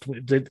or left.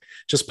 It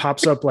just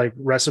pops up like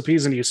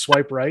recipes and you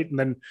swipe right. And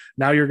then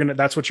now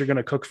that's what you're going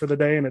to cook for the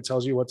day. And it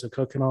tells you what to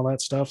cook and all that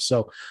stuff.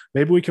 So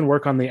maybe we can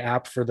work on the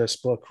app for this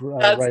book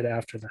right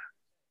after that.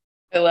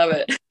 I love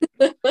it.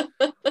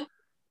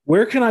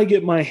 Where can I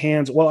get my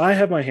hands? Well, I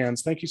have my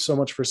hands. Thank you so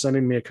much for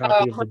sending me a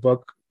copy of the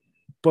book.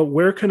 But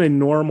where can a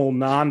normal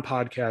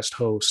non-podcast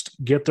host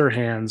get their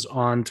hands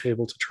on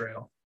Table to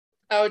Trail?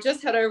 Oh,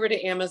 just head over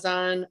to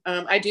Amazon.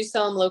 I do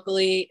sell them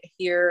locally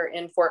here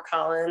in Fort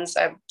Collins.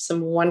 I have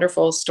some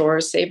wonderful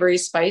stores. Savory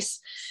Spice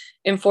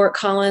in Fort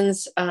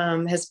Collins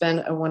has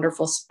been a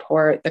wonderful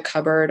support. The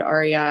Cupboard,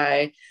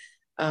 REI.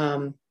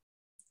 I'm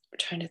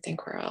trying to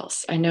think where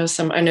else. I know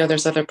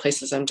there's other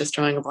places. I'm just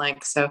drawing a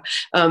blank. So,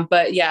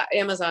 but yeah,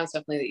 Amazon is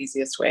definitely the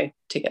easiest way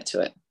to get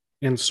to it.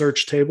 And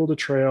search Table to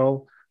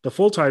Trail. The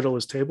full title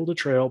is Table to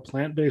Trail,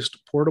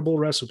 Plant-Based Portable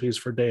Recipes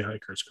for Day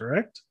Hikers,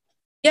 correct?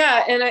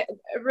 Yeah. And I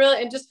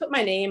really, and just put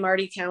my name,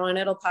 Marty Cowan,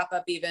 it'll pop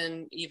up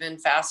even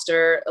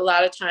faster. A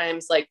lot of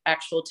times like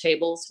actual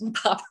tables will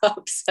pop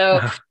up. So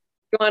if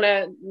you want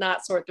to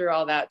not sort through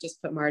all that,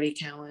 just put Marty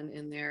Cowan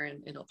in there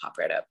and it'll pop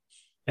right up.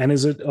 And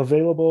is it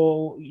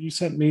available? You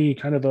sent me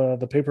kind of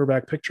the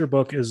paperback picture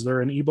book. Is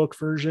there an ebook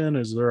version?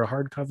 Is there a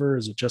hardcover?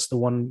 Is it just the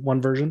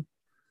one version?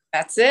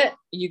 That's it.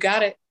 You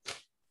got it.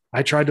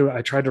 I tried to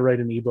write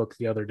an ebook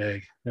the other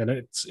day, and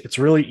it's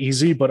really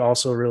easy, but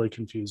also really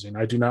confusing.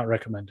 I do not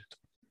recommend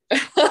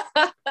it.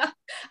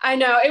 I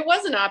know it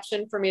was an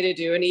option for me to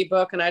do an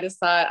ebook, and I just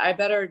thought I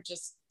better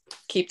just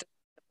keep it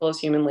as simple as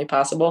humanly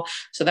possible.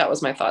 So that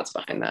was my thoughts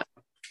behind that.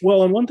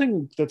 Well, and one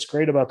thing that's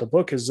great about the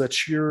book is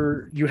that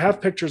you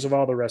have pictures of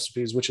all the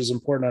recipes, which is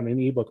important on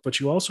an ebook, but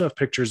you also have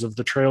pictures of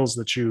the trails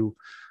that you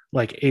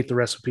like ate the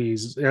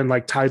recipes and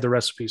like tied the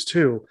recipes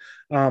to.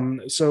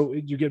 So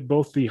you get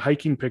both the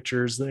hiking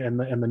pictures and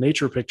the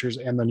nature pictures,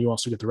 and then you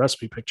also get the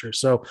recipe pictures.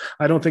 So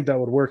I don't think that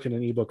would work in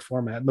an ebook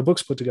format. And the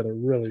book's put together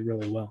really,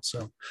 really well.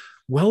 So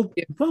well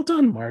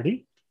done,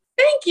 Marty.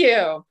 Thank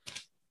you.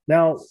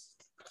 Now,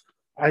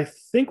 I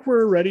think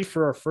we're ready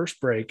for our first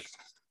break,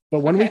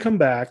 but when we come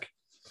back,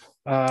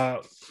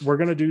 we're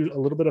going to do a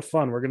little bit of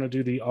fun. We're going to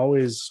do the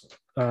always,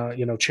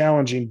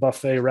 challenging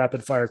buffet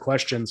rapid fire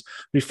questions.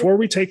 Before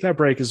we take that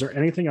break, is there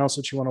anything else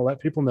that you want to let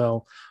people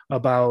know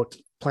about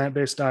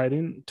plant-based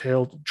dieting,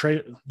 table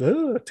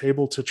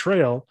to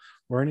trail,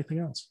 or anything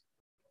else?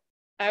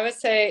 I would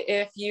say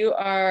if you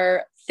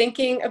are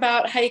thinking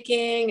about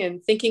hiking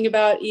and thinking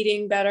about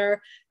eating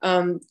better,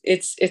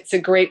 it's a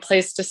great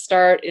place to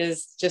start.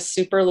 Is just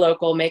super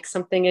local. Make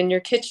something in your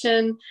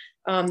kitchen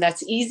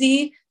that's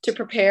easy to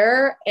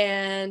prepare,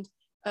 and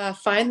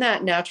find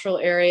that natural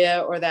area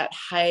or that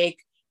hike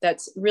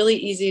that's really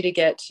easy to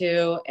get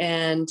to,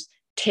 and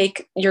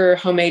take your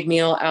homemade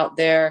meal out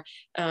there.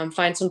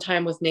 Find some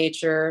time with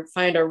nature,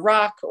 find a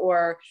rock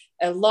or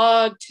a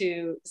log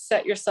to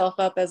set yourself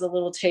up as a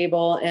little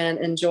table and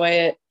enjoy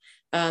it,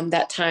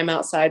 that time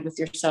outside with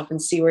yourself, and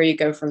see where you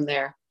go from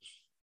there.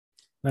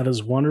 That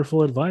is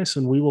wonderful advice,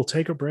 and we will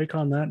take a break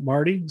on that.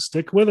 Marty,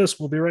 stick with us.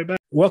 We'll be right back.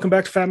 Welcome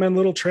back to Fat Man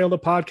Little Trail, the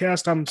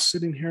podcast. I'm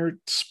sitting here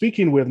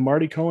speaking with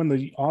Marty Cohen,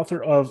 the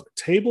author of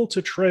Table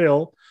to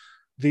Trail,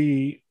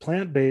 the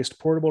plant-based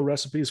portable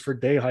recipes for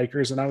day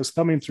hikers. And I was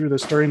thumbing through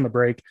this during the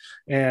break,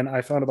 and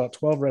I found about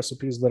 12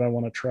 recipes that I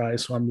want to try.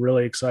 So I'm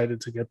really excited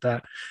to get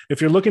that.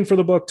 If you're looking for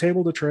the book,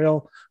 Table to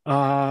Trail,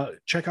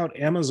 check out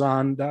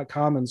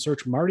Amazon.com and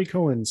search Marty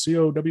Cohen,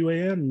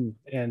 Cowan,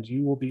 and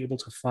you will be able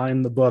to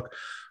find the book.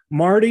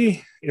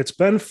 Marty, it's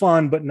been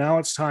fun, but now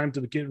it's time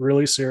to get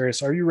really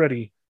serious. Are you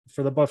ready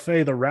for the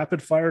buffet, the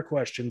rapid fire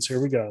questions? Here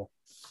we go.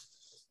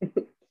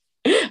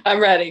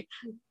 I'm ready.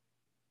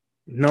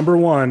 Number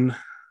one,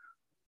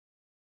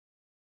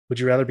 would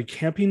you rather be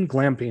camping,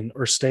 glamping,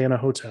 or stay in a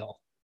hotel?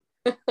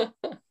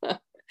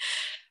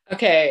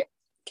 Okay.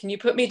 Can you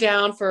put me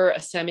down for a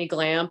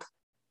semi-glamp?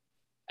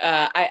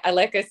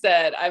 Like I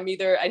said, I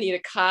need a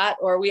cot,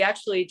 or we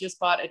actually just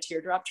bought a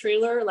teardrop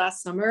trailer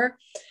last summer.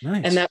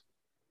 Nice. And that's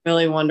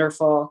really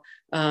wonderful.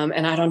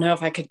 And I don't know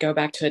if I could go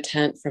back to a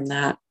tent from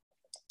that.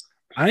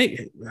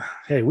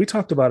 We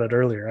talked about it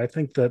earlier. I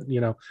think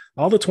that,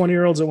 all the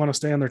 20-year-olds that want to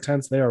stay in their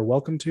tents, they are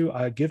welcome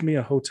to. Give me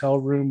a hotel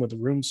room with a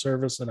room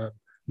service and a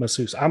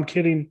masseuse. I'm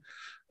kidding.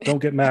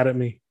 Don't get mad at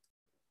me.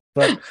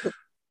 But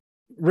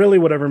really,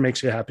 whatever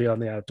makes you happy on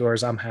the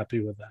outdoors, I'm happy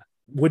with that.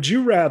 Would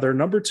you rather,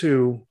 number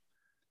two,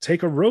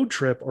 take a road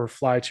trip or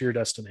fly to your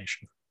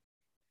destination?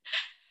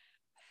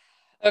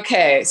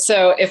 Okay,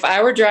 so if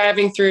I were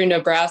driving through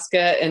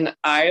Nebraska and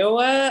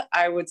Iowa,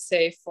 I would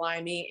say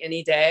fly me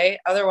any day.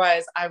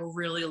 Otherwise, I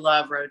really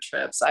love road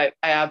trips. I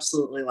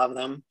absolutely love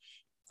them.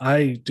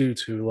 I do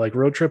too. Like,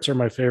 road trips are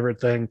my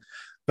favorite thing.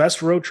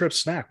 Best road trip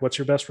snack. What's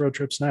your best road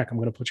trip snack? I'm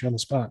going to put you on the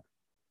spot.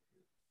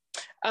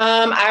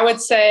 I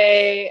would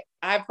say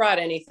I've brought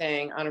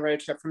anything on a road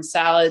trip, from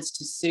salads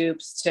to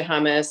soups to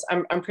hummus.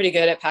 I'm pretty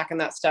good at packing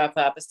that stuff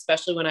up,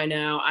 especially when I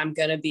know I'm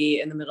going to be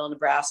in the middle of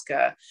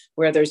Nebraska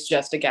where there's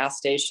just a gas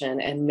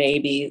station and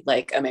maybe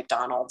like a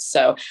McDonald's.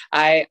 So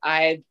I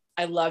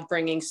love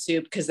bringing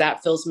soup because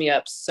that fills me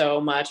up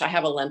so much. I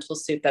have a lentil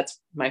soup that's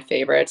my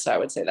favorite. So I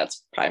would say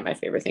that's probably my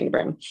favorite thing to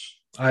bring.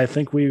 I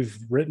think we've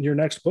written your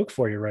next book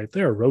for you right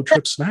there. Road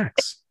trip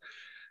snacks.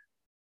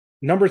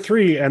 Number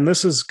three, and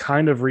this is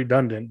kind of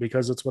redundant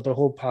because it's what the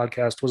whole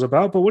podcast was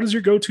about, but what is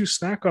your go-to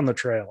snack on the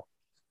trail?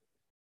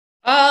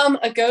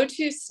 A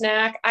go-to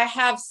snack. I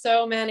have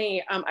so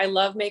many. I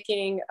love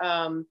making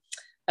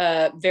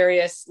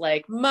various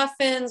like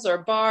muffins or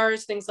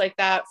bars, things like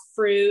that,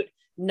 fruit,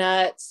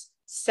 nuts,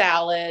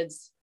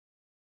 salads.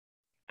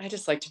 I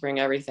just like to bring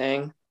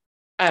everything.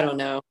 I don't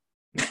know.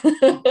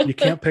 You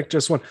can't pick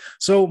just one.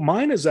 So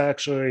mine is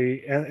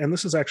actually, and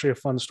this is actually a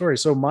fun story.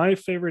 So my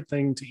favorite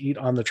thing to eat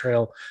on the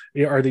trail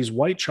are these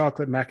white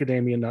chocolate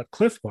macadamia nut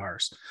Cliff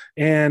bars.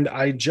 And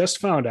I just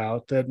found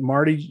out that,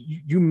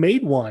 Marty, you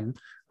made one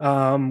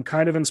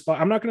kind of inspired.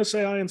 I'm not going to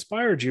say I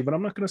inspired you, but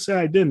I'm not going to say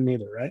I didn't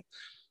either, right?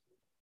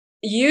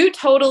 You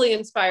totally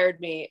inspired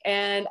me.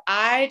 And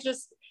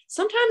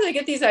sometimes I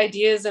get these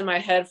ideas in my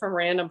head from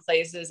random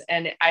places,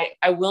 and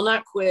I will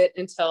not quit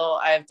until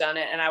I've done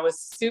it. And I was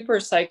super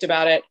psyched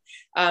about it.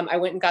 I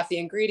went and got the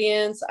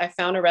ingredients. I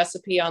found a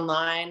recipe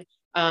online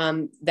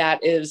that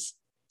is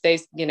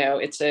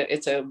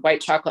it's a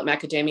white chocolate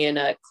macadamia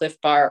nut Cliff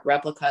Bar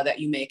replica that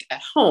you make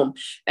at home.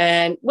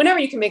 And whenever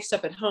you can make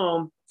stuff at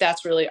home,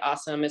 that's really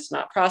awesome. It's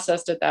not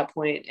processed at that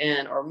point,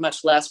 or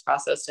much less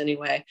processed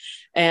anyway.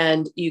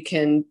 And you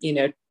can,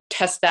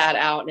 test that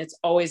out, and it's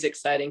always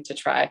exciting to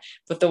try.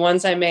 But the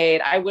ones I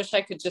made, I wish I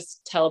could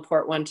just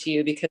teleport one to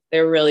you because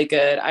they're really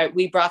good.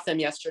 We brought them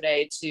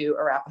yesterday to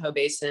Arapahoe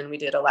Basin. We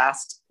did a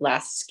last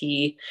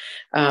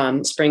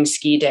spring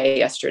ski day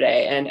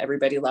yesterday, and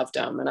everybody loved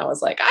them. And I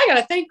was like, I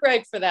gotta thank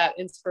Greg for that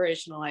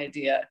inspirational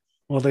idea.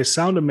 Well, they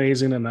sound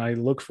amazing, and I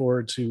look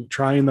forward to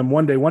trying them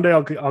one day. One day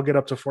I'll get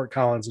up to Fort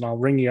Collins and I'll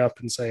ring you up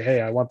and say, hey,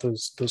 I want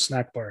those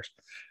snack bars.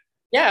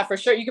 Yeah, for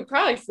sure. You could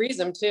probably freeze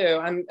them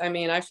too.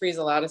 I freeze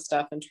a lot of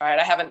stuff and try it.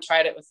 I haven't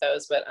tried it with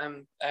those, but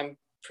I'm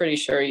pretty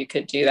sure you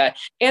could do that.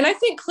 And I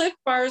think Cliff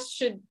Bars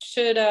should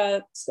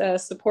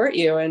support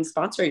you and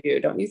sponsor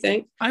you. Don't you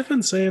think? I've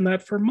been saying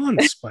that for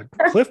months, but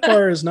Cliff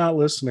Bar is not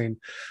listening.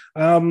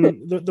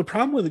 The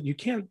problem with it,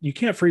 you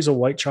can't freeze a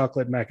white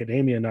chocolate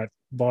macadamia nut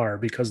bar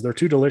because they're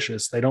too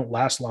delicious. They don't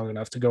last long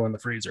enough to go in the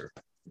freezer.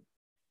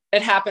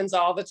 It happens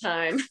all the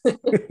time.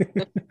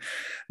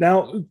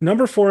 Now,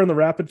 number 4 in the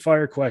rapid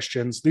fire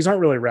questions, these aren't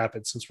really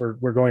rapid since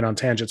we're going on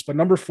tangents, but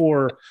number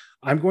 4,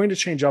 I'm going to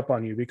change up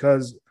on you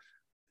because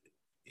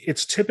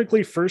it's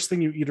typically first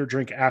thing you eat or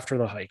drink after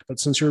the hike. But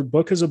since your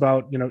book is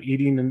about,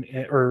 eating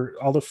or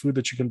all the food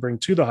that you can bring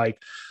to the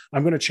hike,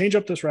 I'm going to change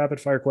up this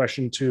rapid fire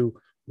question to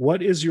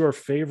what is your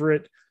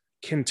favorite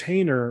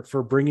container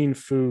for bringing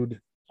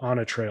food on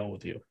a trail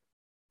with you?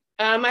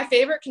 My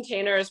favorite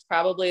container is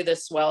probably the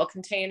Swell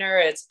container.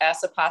 It's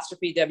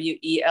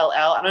S''WELL.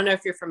 I don't know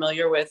if you're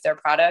familiar with their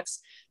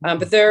products,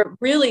 but they're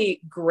really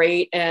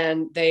great,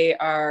 and they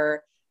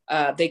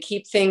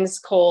keep things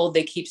cold,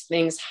 they keep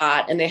things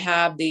hot, and they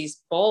have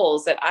these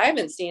bowls that I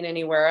haven't seen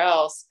anywhere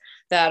else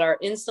that are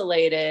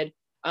insulated,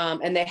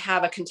 and they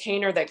have a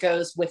container that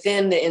goes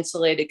within the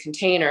insulated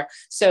container.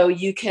 So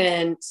you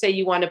can say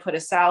you want to put a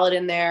salad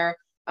in there,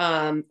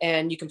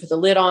 and you can put the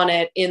lid on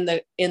it in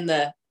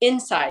the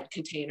inside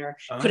container,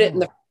 put it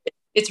in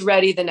it's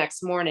ready the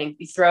next morning.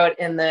 You throw it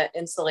in the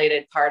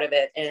insulated part of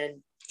it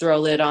and throw a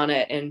lid on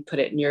it and put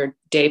it in your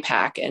day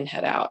pack and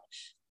head out.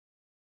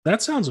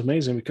 That sounds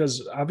amazing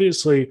because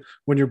obviously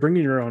when you're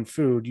bringing your own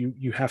food,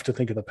 you have to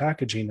think of the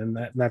packaging. And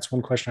that's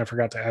one question I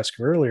forgot to ask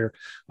you earlier.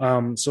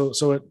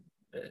 So it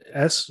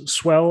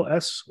Swell,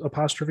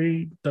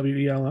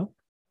 S''WELL.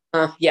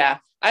 Yeah,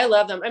 I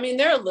love them. I mean,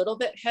 they're a little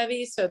bit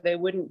heavy, so they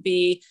wouldn't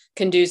be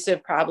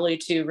conducive probably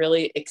to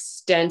really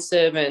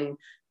extensive and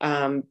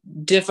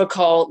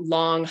difficult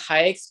long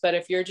hikes. But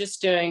if you're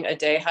just doing a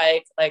day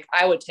hike, like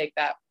I would take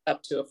that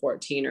up to a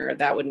 14er.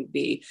 That wouldn't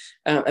be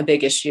a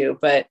big issue.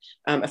 But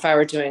if I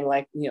were doing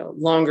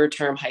longer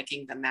term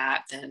hiking than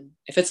that, then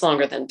if it's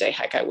longer than a day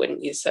hike, I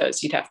wouldn't use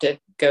those. You'd have to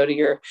go to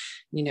your,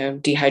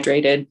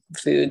 dehydrated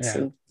foods.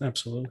 Yeah, and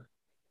absolutely.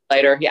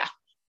 Lighter. Yeah.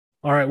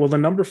 All right. Well, the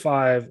number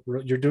 5,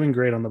 you're doing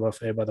great on the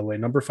buffet, by the way.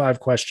 Number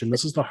 5 question.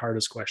 This is the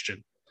hardest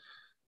question.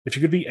 If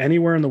you could be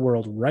anywhere in the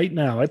world right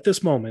now at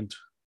this moment,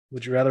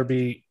 would you rather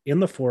be in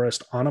the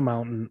forest, on a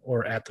mountain,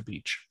 or at the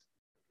beach?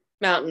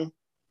 Mountain,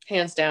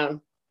 hands down.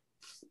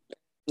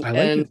 I like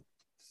it.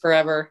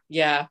 Forever.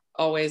 Yeah.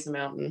 Always a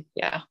mountain.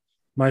 Yeah.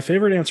 My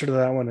favorite answer to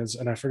that one is,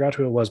 and I forgot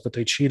who it was, but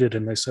they cheated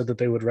and they said that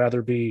they would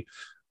rather be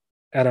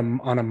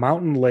on a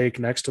mountain lake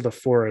next to the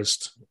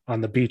forest, on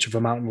the beach of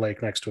a mountain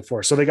lake next to a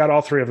forest. So they got all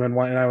 3 of them in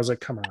one, and I was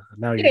like, come on,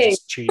 now you're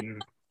just cheating.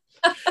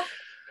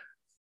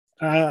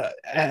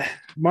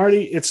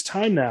 Marty, it's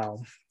time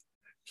now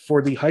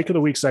for the hike of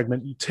the week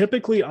segment.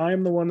 Typically, I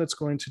am the one that's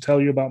going to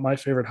tell you about my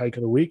favorite hike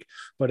of the week,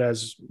 but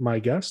as my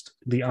guest,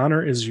 the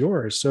honor is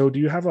yours. So do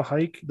you have a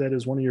hike that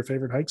is one of your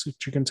favorite hikes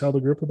that you can tell the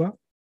group about?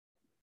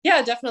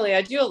 Yeah, definitely.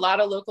 I do a lot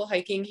of local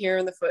hiking here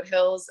in the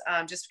foothills,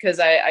 just because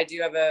I do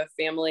have a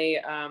family.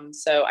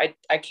 So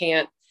I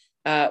can't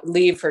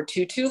leave for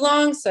too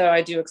long. So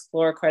I do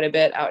explore quite a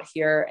bit out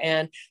here.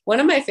 And one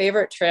of my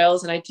favorite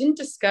trails, and I didn't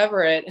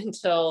discover it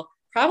until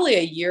probably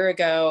a year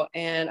ago,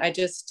 and I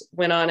just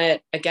went on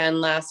it again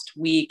last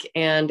week,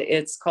 and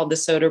it's called the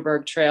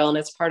Soderberg Trail, and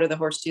it's part of the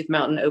Horsetooth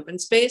Mountain Open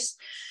Space.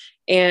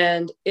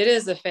 And it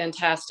is a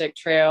fantastic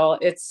trail.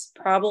 It's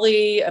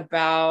probably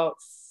about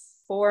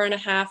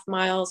 4.5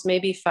 miles,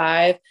 maybe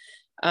 5.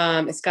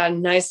 It's got a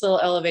nice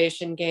little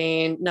elevation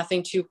gain,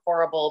 nothing too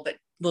horrible, but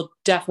will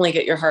definitely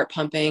get your heart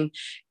pumping.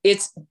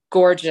 It's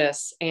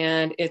gorgeous,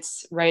 and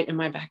it's right in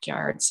my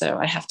backyard. So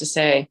I have to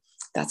say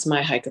that's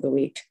my hike of the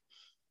week.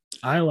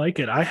 I like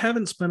it. I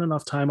haven't spent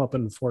enough time up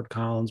in Fort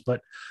Collins,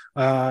 but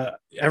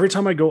every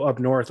time I go up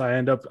north,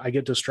 I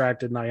get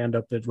distracted and I end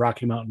up at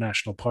Rocky Mountain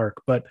National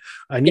Park. But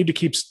I need to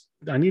keep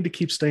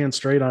staying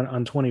straight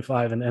on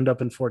 25 and end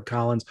up in Fort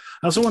Collins.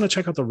 I also want to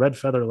check out the Red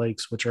Feather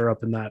Lakes, which are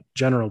up in that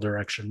general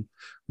direction,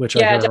 which I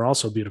hear are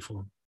also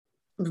beautiful.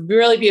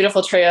 Really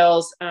beautiful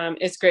trails.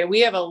 It's great.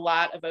 We have a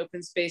lot of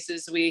open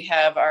spaces. We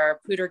have our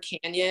Poudre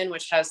Canyon,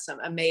 which has some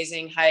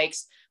amazing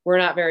hikes. we're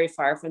not very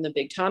far from the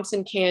Big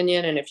Thompson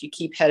Canyon. And if you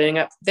keep heading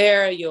up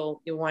there,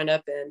 you'll wind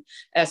up in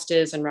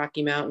Estes and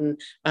Rocky Mountain.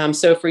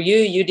 So for you,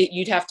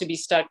 you'd have to be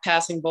stuck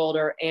passing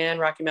Boulder and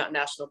Rocky Mountain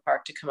National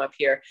Park to come up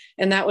here.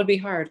 And that would be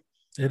hard.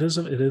 It is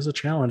a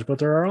challenge, but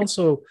there are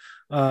also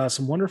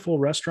some wonderful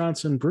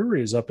restaurants and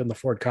breweries up in the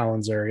Fort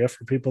Collins area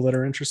for people that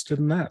are interested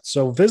in that.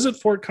 So visit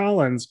Fort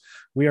Collins.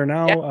 We are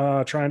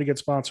now trying to get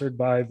sponsored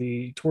by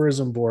the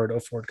tourism board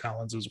of Fort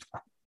Collins as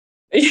well.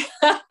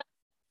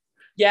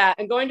 Yeah.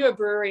 And going to a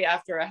brewery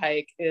after a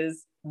hike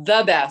is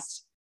the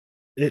best.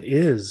 It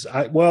is.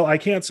 I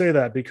can't say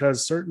that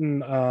because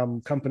certain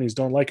companies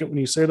don't like it when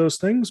you say those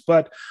things,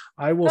 but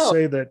I will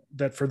say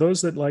that for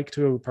those that like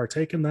to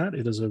partake in that,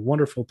 it is a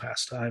wonderful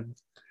pastime.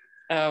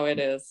 Oh, it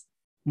is.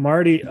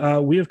 Marty,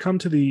 we have come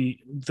to the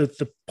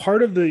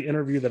part of the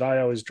interview that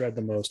I always dread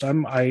the most.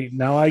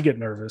 I get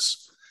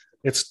nervous.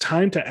 It's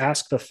time to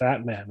ask the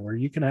Fat Man, where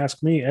you can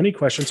ask me any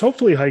questions,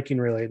 hopefully hiking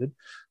related,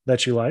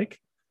 that you like.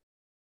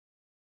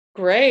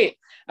 Great.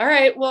 All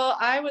right. Well,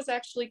 I was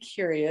actually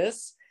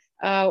curious.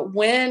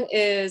 When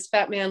is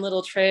Fat Man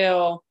Little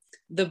Trail,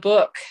 the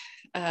book,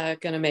 going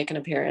to make an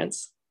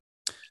appearance?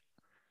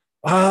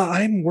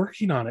 I'm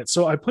working on it.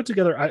 So I put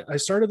together, I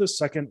started this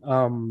second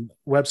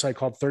website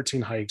called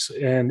 13 Hikes,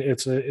 and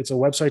it's a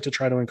website to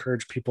try to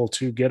encourage people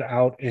to get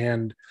out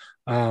and,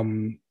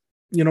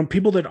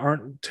 people that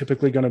aren't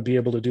typically going to be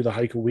able to do the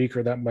hike a week,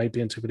 or that might be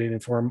intimidating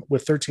for them.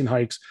 With 13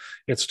 Hikes,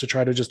 it's to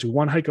try to just do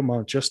one hike a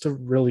month, just to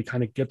really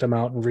kind of get them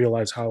out and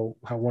realize how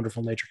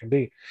wonderful nature can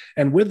be.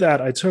 And with that,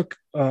 I took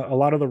a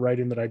lot of the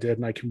writing that I did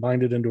and I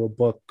combined it into a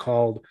book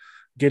called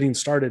Getting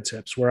Started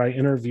Tips, where I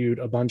interviewed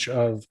a bunch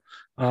of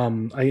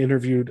I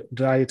interviewed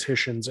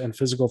dietitians and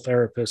physical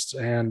therapists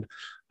and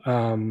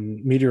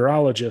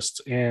meteorologists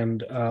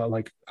and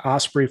like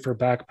Osprey for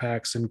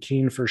backpacks and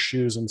Keen for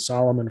shoes and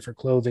Solomon for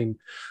clothing.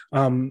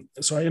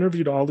 So I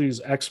interviewed all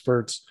these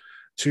experts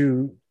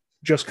to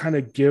just kind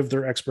of give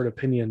their expert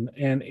opinion,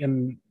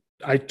 and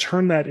I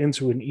turned that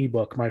into an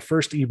ebook, my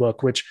first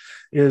ebook, which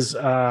is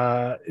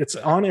it's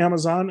on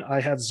Amazon.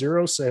 I have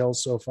 0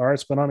 sales so far.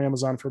 It's been on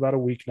Amazon for about a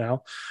week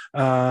now.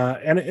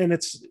 And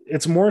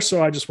it's more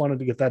so I just wanted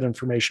to get that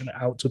information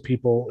out to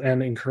people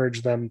and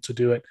encourage them to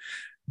do it.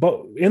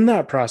 But in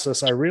that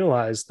process, I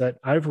realized that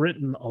I've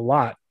written a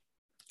lot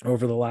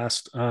over the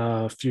last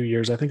few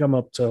years. I think I'm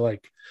up to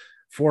like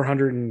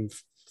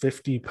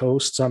 450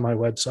 posts on my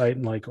website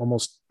and like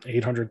almost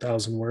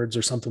 800,000 words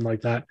or something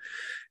like that.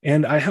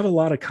 And I have a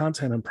lot of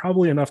content and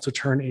probably enough to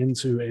turn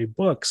into a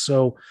book.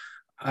 So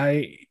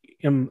I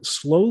am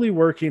slowly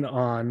working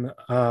on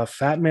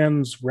Fat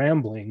Man's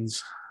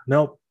Ramblings.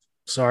 Nope.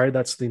 Sorry,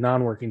 that's the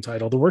non-working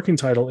title. The working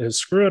title is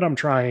Screw It, I'm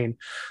Trying,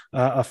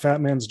 A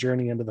Fat Man's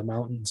Journey into the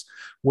Mountains,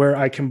 where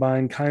I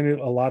combine kind of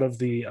a lot of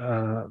the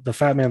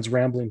Fat Man's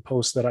Rambling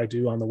posts that I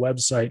do on the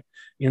website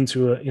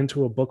into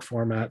a book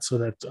format so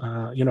that,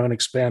 and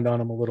expand on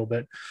them a little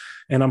bit.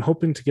 And I'm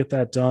hoping to get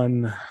that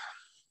done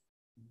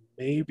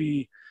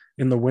maybe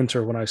in the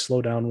winter when I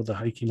slow down with the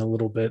hiking a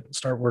little bit,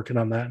 start working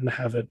on that and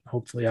have it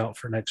hopefully out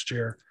for next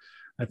year.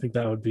 I think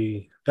that would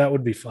be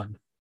fun.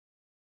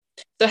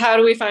 So how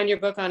do we find your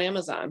book on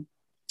Amazon?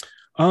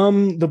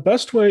 The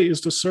best way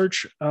is to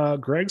search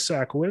Greg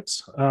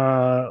Sakowicz.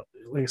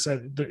 Like I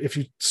said, if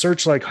you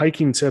search like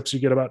hiking tips, you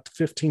get about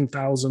 15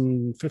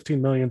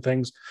 million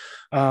things.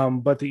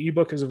 But the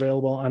ebook is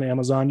available on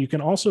Amazon. You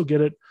can also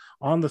get it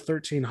on the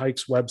 13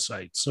 Hikes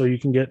website. So you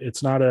can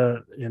it's not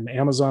an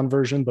Amazon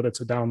version, but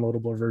it's a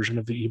downloadable version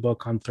of the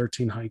ebook on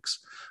 13 Hikes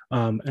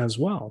as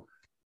well.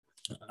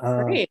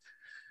 Great.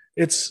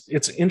 It's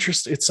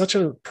interesting. It's such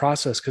a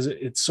process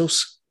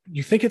because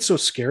you think it's so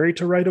scary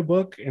to write a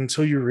book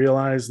until you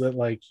realize that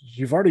like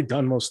you've already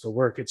done most of the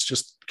work. It's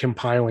just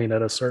compiling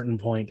at a certain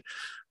point.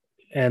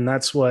 And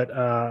that's what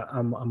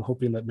I'm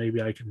hoping that maybe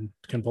I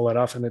can pull that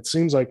off. And it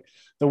seems like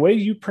the way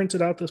you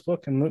printed out this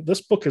book, and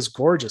this book is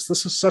gorgeous.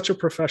 This is such a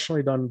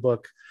professionally done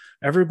book.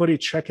 Everybody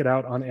check it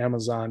out on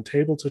Amazon.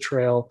 Table to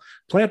Trail,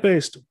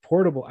 plant-based,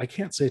 portable. I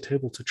can't say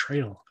table to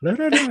trail. No.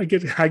 I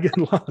get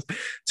lost.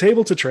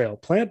 Table to Trail,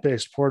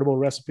 plant-based, portable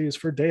recipes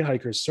for day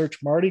hikers.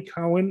 Search Marty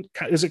Cowan.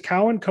 Is it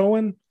Cowan?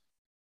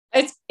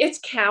 It's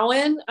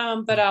Cowan,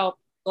 but I'll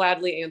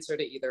gladly answer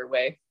to either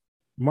way.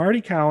 Marty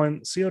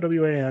Cowan,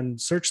 Cowan.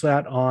 Search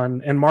that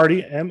on, and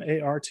Marty,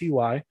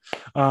 Marty.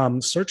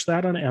 Search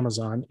that on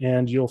Amazon,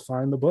 and you'll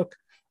find the book.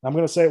 I'm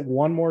going to say it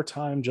one more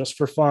time just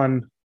for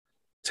fun.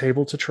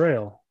 Table to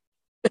Trail.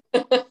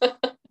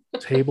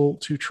 Table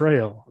to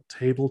Trail.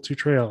 Table to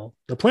Trail.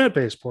 The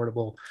plant-based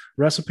portable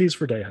recipes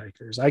for day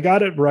hikers. I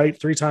got it right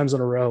 3 times in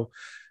a row.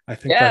 I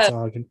think that's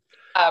all I can.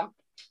 I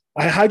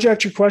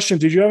hijacked your question.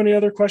 Did you have any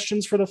other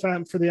questions for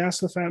the Ask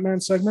the Fat Man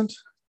segment?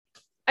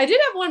 I did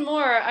have one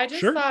more. I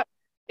just thought,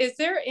 is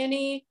there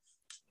any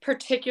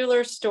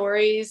particular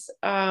stories,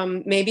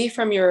 maybe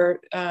from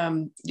your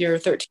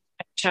 13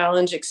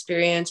 challenge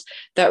experience,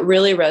 that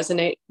really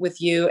resonate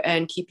with you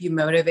and keep you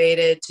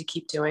motivated to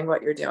keep doing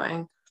what you're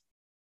doing?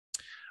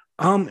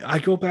 I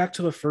go back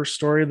to the first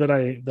story that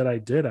I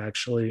did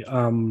actually.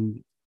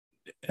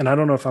 and I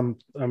don't know if I'm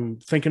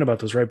thinking about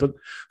this right, but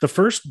the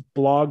first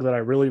blog that I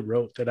really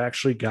wrote that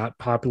actually got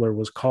popular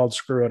was called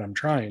 "Screw It, I'm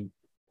Trying,"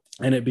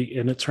 and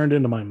it turned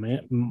into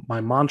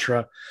my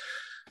mantra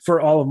for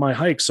all of my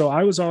hikes. So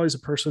I was always a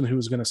person who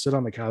was going to sit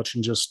on the couch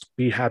and just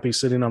be happy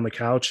sitting on the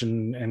couch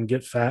and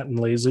get fat and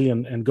lazy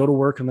and go to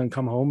work and then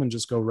come home and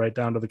just go right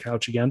down to the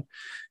couch again.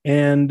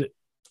 And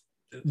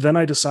then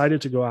I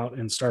decided to go out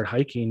and start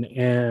hiking.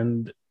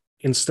 And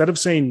instead of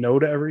saying no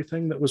to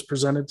everything that was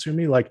presented to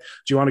me, like, do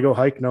you want to go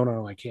hike? No, no,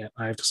 no, I can't.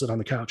 I have to sit on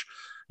the couch.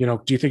 Do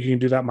you think you can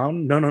do that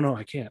mountain? No, no, no,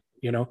 I can't.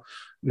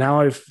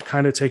 Now I've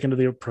kind of taken to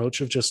the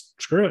approach of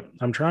just screw it,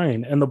 I'm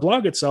trying. And the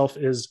blog itself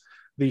is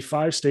the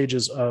 5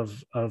 stages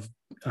of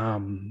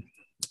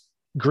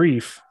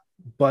grief,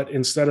 but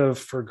instead of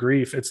for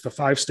grief, it's the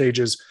 5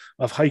 stages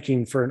of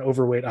hiking for an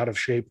overweight, out of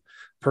shape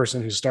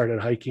person who started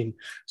hiking.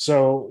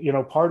 So,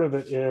 part of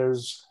it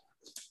is,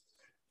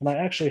 and I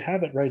actually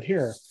have it right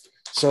here.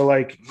 So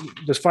like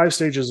the 5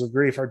 stages of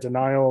grief are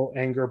denial,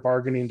 anger,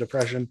 bargaining,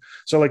 depression.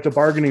 So like the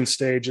bargaining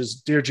stage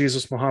is, dear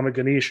Jesus, Muhammad,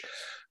 Ganesh,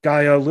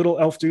 Gaia, little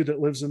elf dude that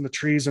lives in the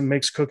trees and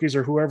makes cookies,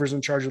 or whoever's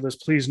in charge of this,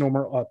 please no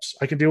more ups.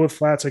 I can deal with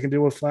flats. I can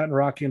deal with flat and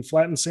rocky, and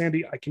flat and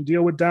sandy. I can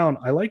deal with down.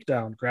 I like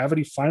down.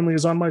 Gravity finally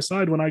is on my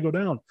side when I go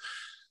down.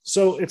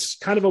 So it's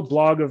kind of a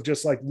blog of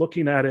just like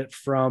looking at it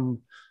from,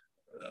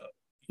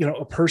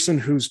 a person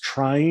who's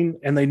trying,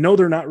 and they know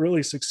they're not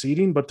really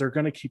succeeding, but they're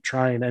going to keep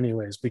trying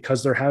anyways,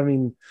 because they're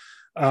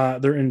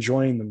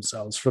enjoying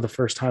themselves for the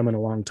first time in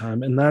a long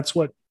time. And that's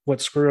what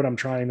Screw It, I'm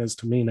Trying is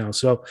to me now.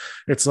 So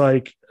it's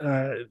like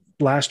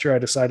last year I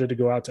decided to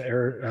go out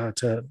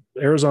to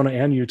Arizona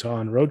and Utah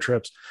on road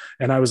trips.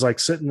 And I was like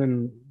sitting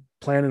and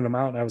planning them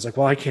out. And I was like,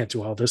 well, I can't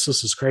do all this.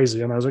 This is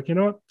crazy. And I was like, you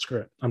know what? Screw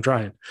it, I'm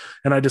trying.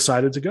 And I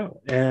decided to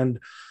go. And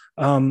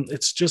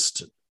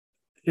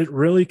it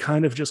really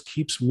kind of just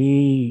keeps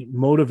me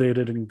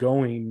motivated and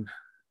going.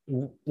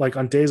 Like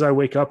on days I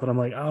wake up and I'm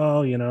like,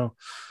 oh,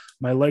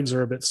 my legs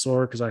are a bit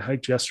sore because I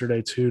hiked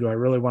yesterday too. Do I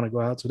really want to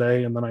go out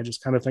today? And then I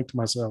just kind of think to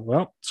myself,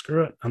 well,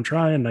 screw it, I'm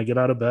trying. And I get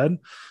out of bed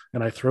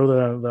and I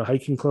throw the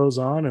hiking clothes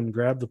on and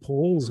grab the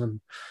poles and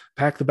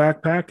pack the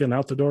backpack, and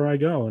out the door I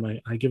go,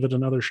 and I give it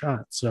another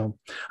shot. So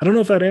I don't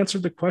know if that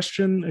answered the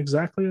question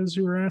exactly as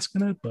you were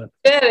asking it, but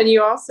yeah. And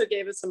you also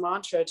gave us a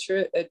mantra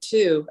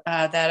too,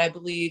 that I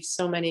believe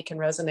so many can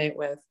resonate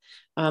with.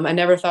 I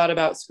never thought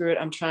about screw it,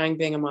 I'm trying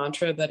being a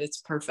mantra, but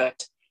it's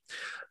perfect.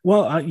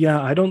 Well,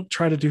 I don't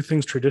try to do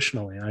things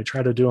traditionally. I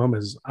try to do them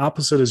as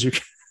opposite as you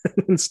can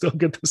and still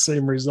get the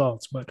same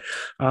results. But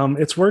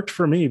it's worked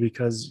for me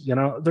because,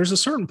 there's a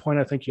certain point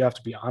I think you have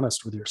to be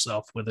honest with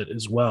yourself with it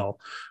as well,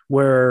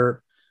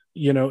 where,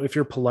 if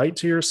you're polite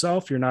to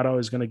yourself, you're not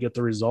always going to get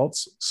the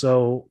results.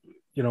 So,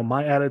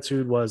 my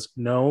attitude was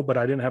no, but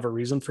I didn't have a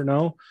reason for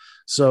no.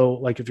 So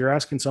like if you're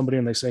asking somebody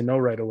and they say no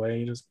right away,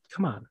 you just,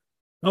 come on.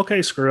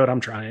 Okay, screw it, I'm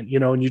trying,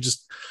 and you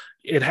just,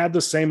 it had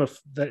the same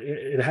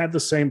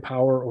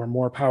power or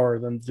more power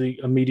than the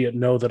immediate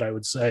no that I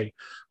would say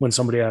when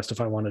somebody asked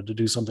if I wanted to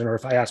do something, or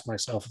if I asked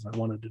myself if I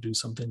wanted to do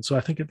something. So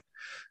I think it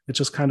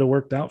just kind of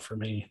worked out for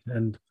me,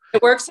 and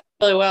it works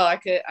really well. I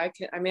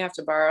may have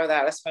to borrow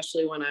that,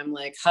 especially when I'm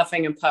like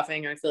huffing and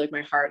puffing. I feel like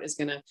my heart is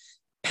going to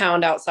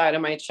pound outside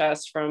of my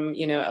chest from,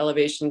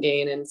 elevation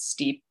gain and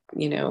steep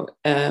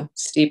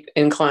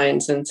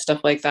inclines and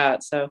stuff like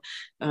that. So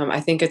I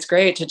think it's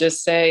great to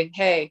just say,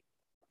 hey,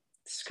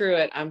 screw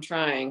it, I'm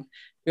trying,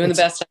 doing the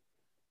best.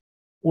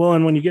 Well,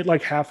 and when you get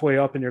like halfway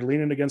up and you're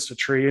leaning against a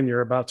tree and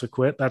you're about to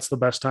quit, that's the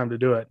best time to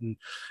do it. And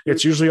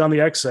it's usually on the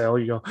exhale,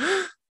 you go,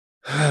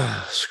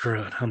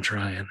 screw it, I'm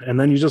trying. And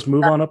then you just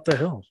move on up the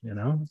hill,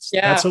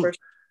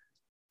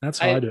 That's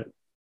how I do it.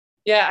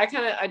 Yeah,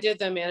 I did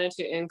the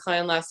Manitou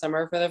incline last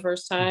summer for the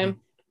first time.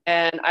 Mm-hmm.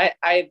 And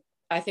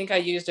I think I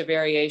used a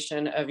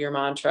variation of your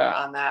mantra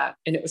on that,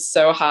 and it was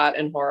so hot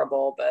and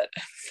horrible, but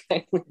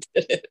I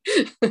did it.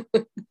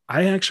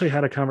 I actually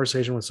had a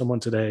conversation with someone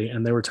today,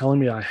 and they were telling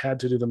me I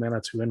had to do the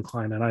Manitou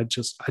incline, and I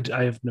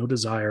have no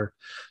desire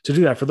to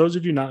do that. For those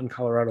of you not in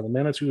Colorado, the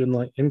Manitou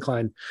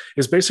incline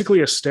is basically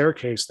a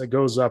staircase that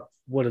goes up,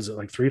 what is it,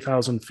 like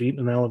 3,000 feet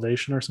in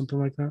elevation or something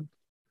like that?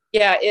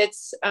 Yeah,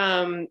 it's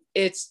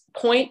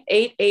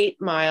 0.88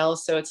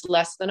 miles, so it's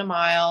less than a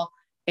mile,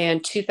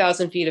 and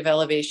 2,000 feet of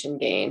elevation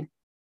gain.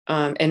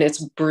 And it's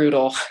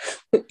brutal,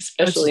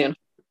 especially in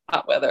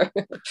hot weather.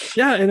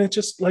 Yeah. And it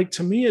just like,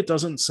 to me, it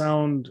doesn't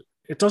sound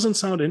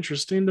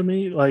interesting to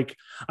me. Like,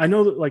 I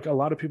know that like a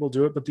lot of people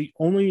do it, but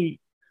let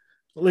me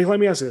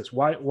ask you this.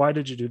 Why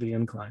did you do the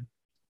incline?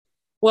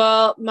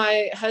 Well,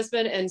 my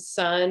husband and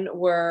son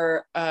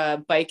were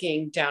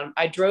biking down.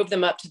 I drove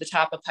them up to the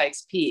top of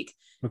Pikes Peak.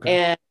 Okay.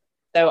 And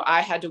so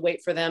I had to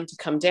wait for them to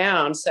come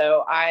down.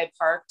 So I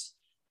parked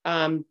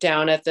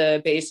down at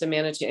the base of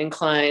Manitou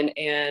Incline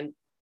and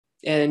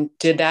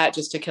did that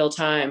just to kill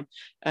time.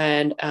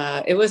 And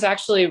it was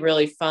actually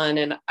really fun.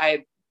 And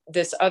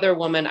this other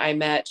woman I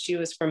met, she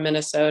was from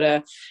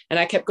Minnesota, and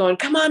I kept going,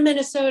 come on,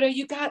 Minnesota,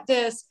 you got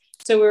this.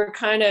 So we were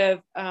kind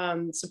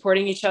of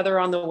supporting each other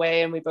on the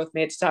way, and we both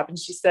made it stop. And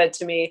she said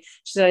to me,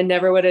 she said, I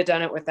never would have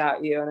done it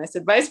without you. And I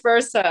said, vice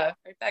versa,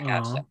 right back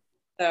at you. Oh,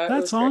 So it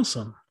that's was great.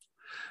 awesome.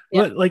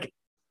 Yeah. But like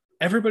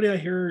everybody I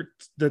hear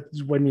that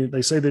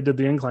they say they did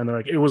the incline, they're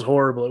like, it was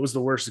horrible. It was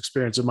the worst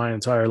experience of my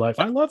entire life.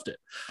 I loved it,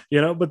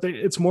 but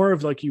it's more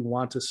of like, you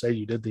want to say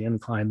you did the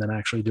incline than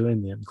actually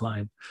doing the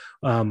incline.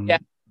 Yeah.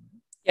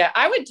 Yeah.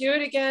 I would do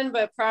it again,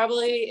 but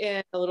probably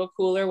in a little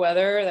cooler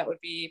weather. That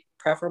would be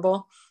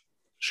preferable.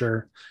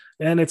 Sure.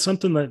 And it's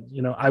something that,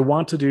 I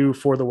want to do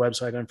for the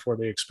website and for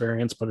the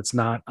experience, but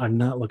I'm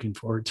not looking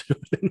forward to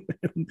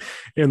it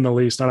in the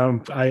least.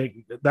 And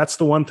that's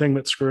the one thing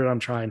that Screw It, I'm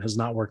Trying has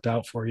not worked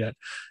out for yet.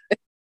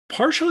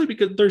 Partially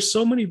because there's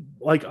so many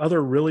like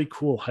other really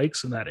cool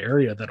hikes in that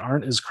area that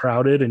aren't as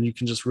crowded, and you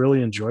can just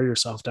really enjoy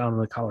yourself down in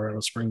the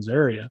Colorado Springs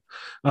area.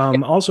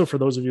 Also, for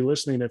those of you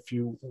listening, if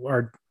you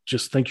are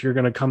just think you're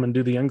going to come and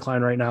do the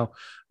incline right now,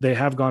 they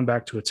have gone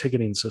back to a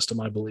ticketing system,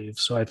 I believe.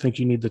 So I think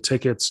you need the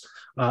tickets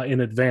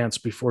in advance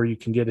before you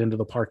can get into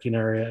the parking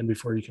area and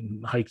before you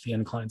can hike the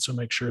incline. So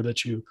make sure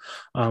that you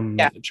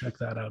check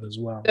that out as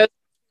well. Those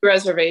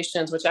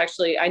reservations, which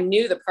actually I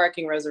knew the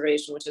parking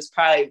reservation, which is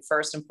probably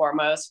first and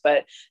foremost,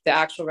 but the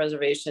actual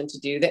reservation to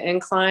do the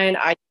incline,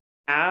 I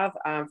have.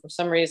 For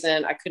some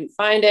reason, I couldn't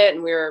find it,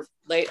 and we were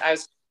late. I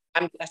said,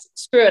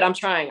 screw it, I'm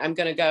trying. I'm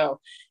going to go.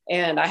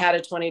 And I had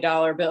a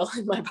 $20 bill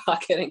in my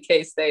pocket in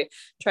case they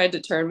tried to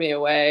turn me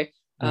away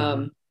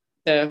for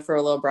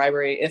a little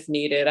bribery if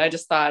needed. I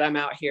just thought, I'm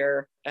out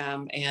here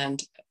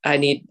and I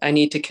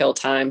need to kill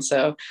time.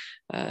 So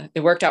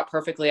it worked out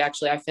perfectly.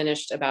 Actually, I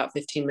finished about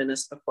 15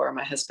 minutes before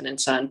my husband and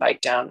son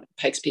biked down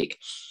Pikes Peak.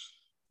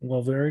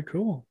 Well, very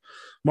cool.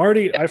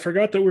 Marty, I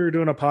forgot that we were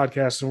doing a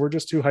podcast, and we're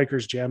just two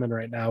hikers jamming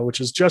right now, which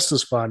is just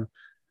as fun.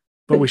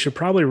 But we should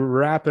probably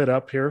wrap it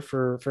up here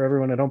for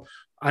everyone at home.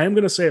 I am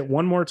going to say it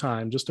one more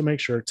time just to make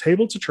sure.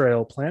 Table to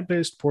Trail,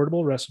 Plant-Based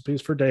Portable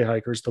Recipes for Day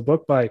Hikers. The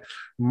book by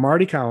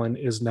Marty Cowan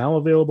is now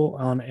available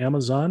on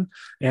Amazon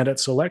and at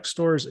select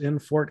stores in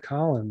Fort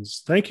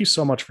Collins. Thank you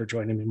so much for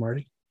joining me,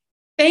 Marty.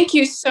 Thank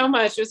you so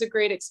much. It was a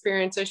great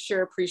experience. I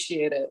sure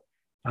appreciate it.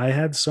 I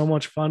had so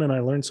much fun and I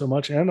learned so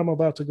much, and I'm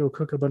about to go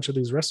cook a bunch of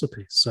these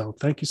recipes. So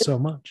thank you so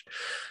much.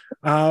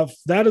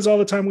 That is all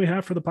the time we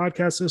have for the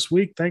podcast this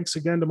week. Thanks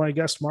again to my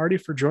guest, Marty,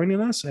 for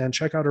joining us, and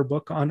check out her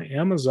book on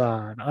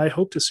Amazon. I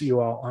hope to see you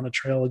all on a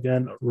trail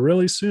again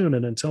really soon.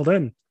 And until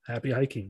then, happy hiking.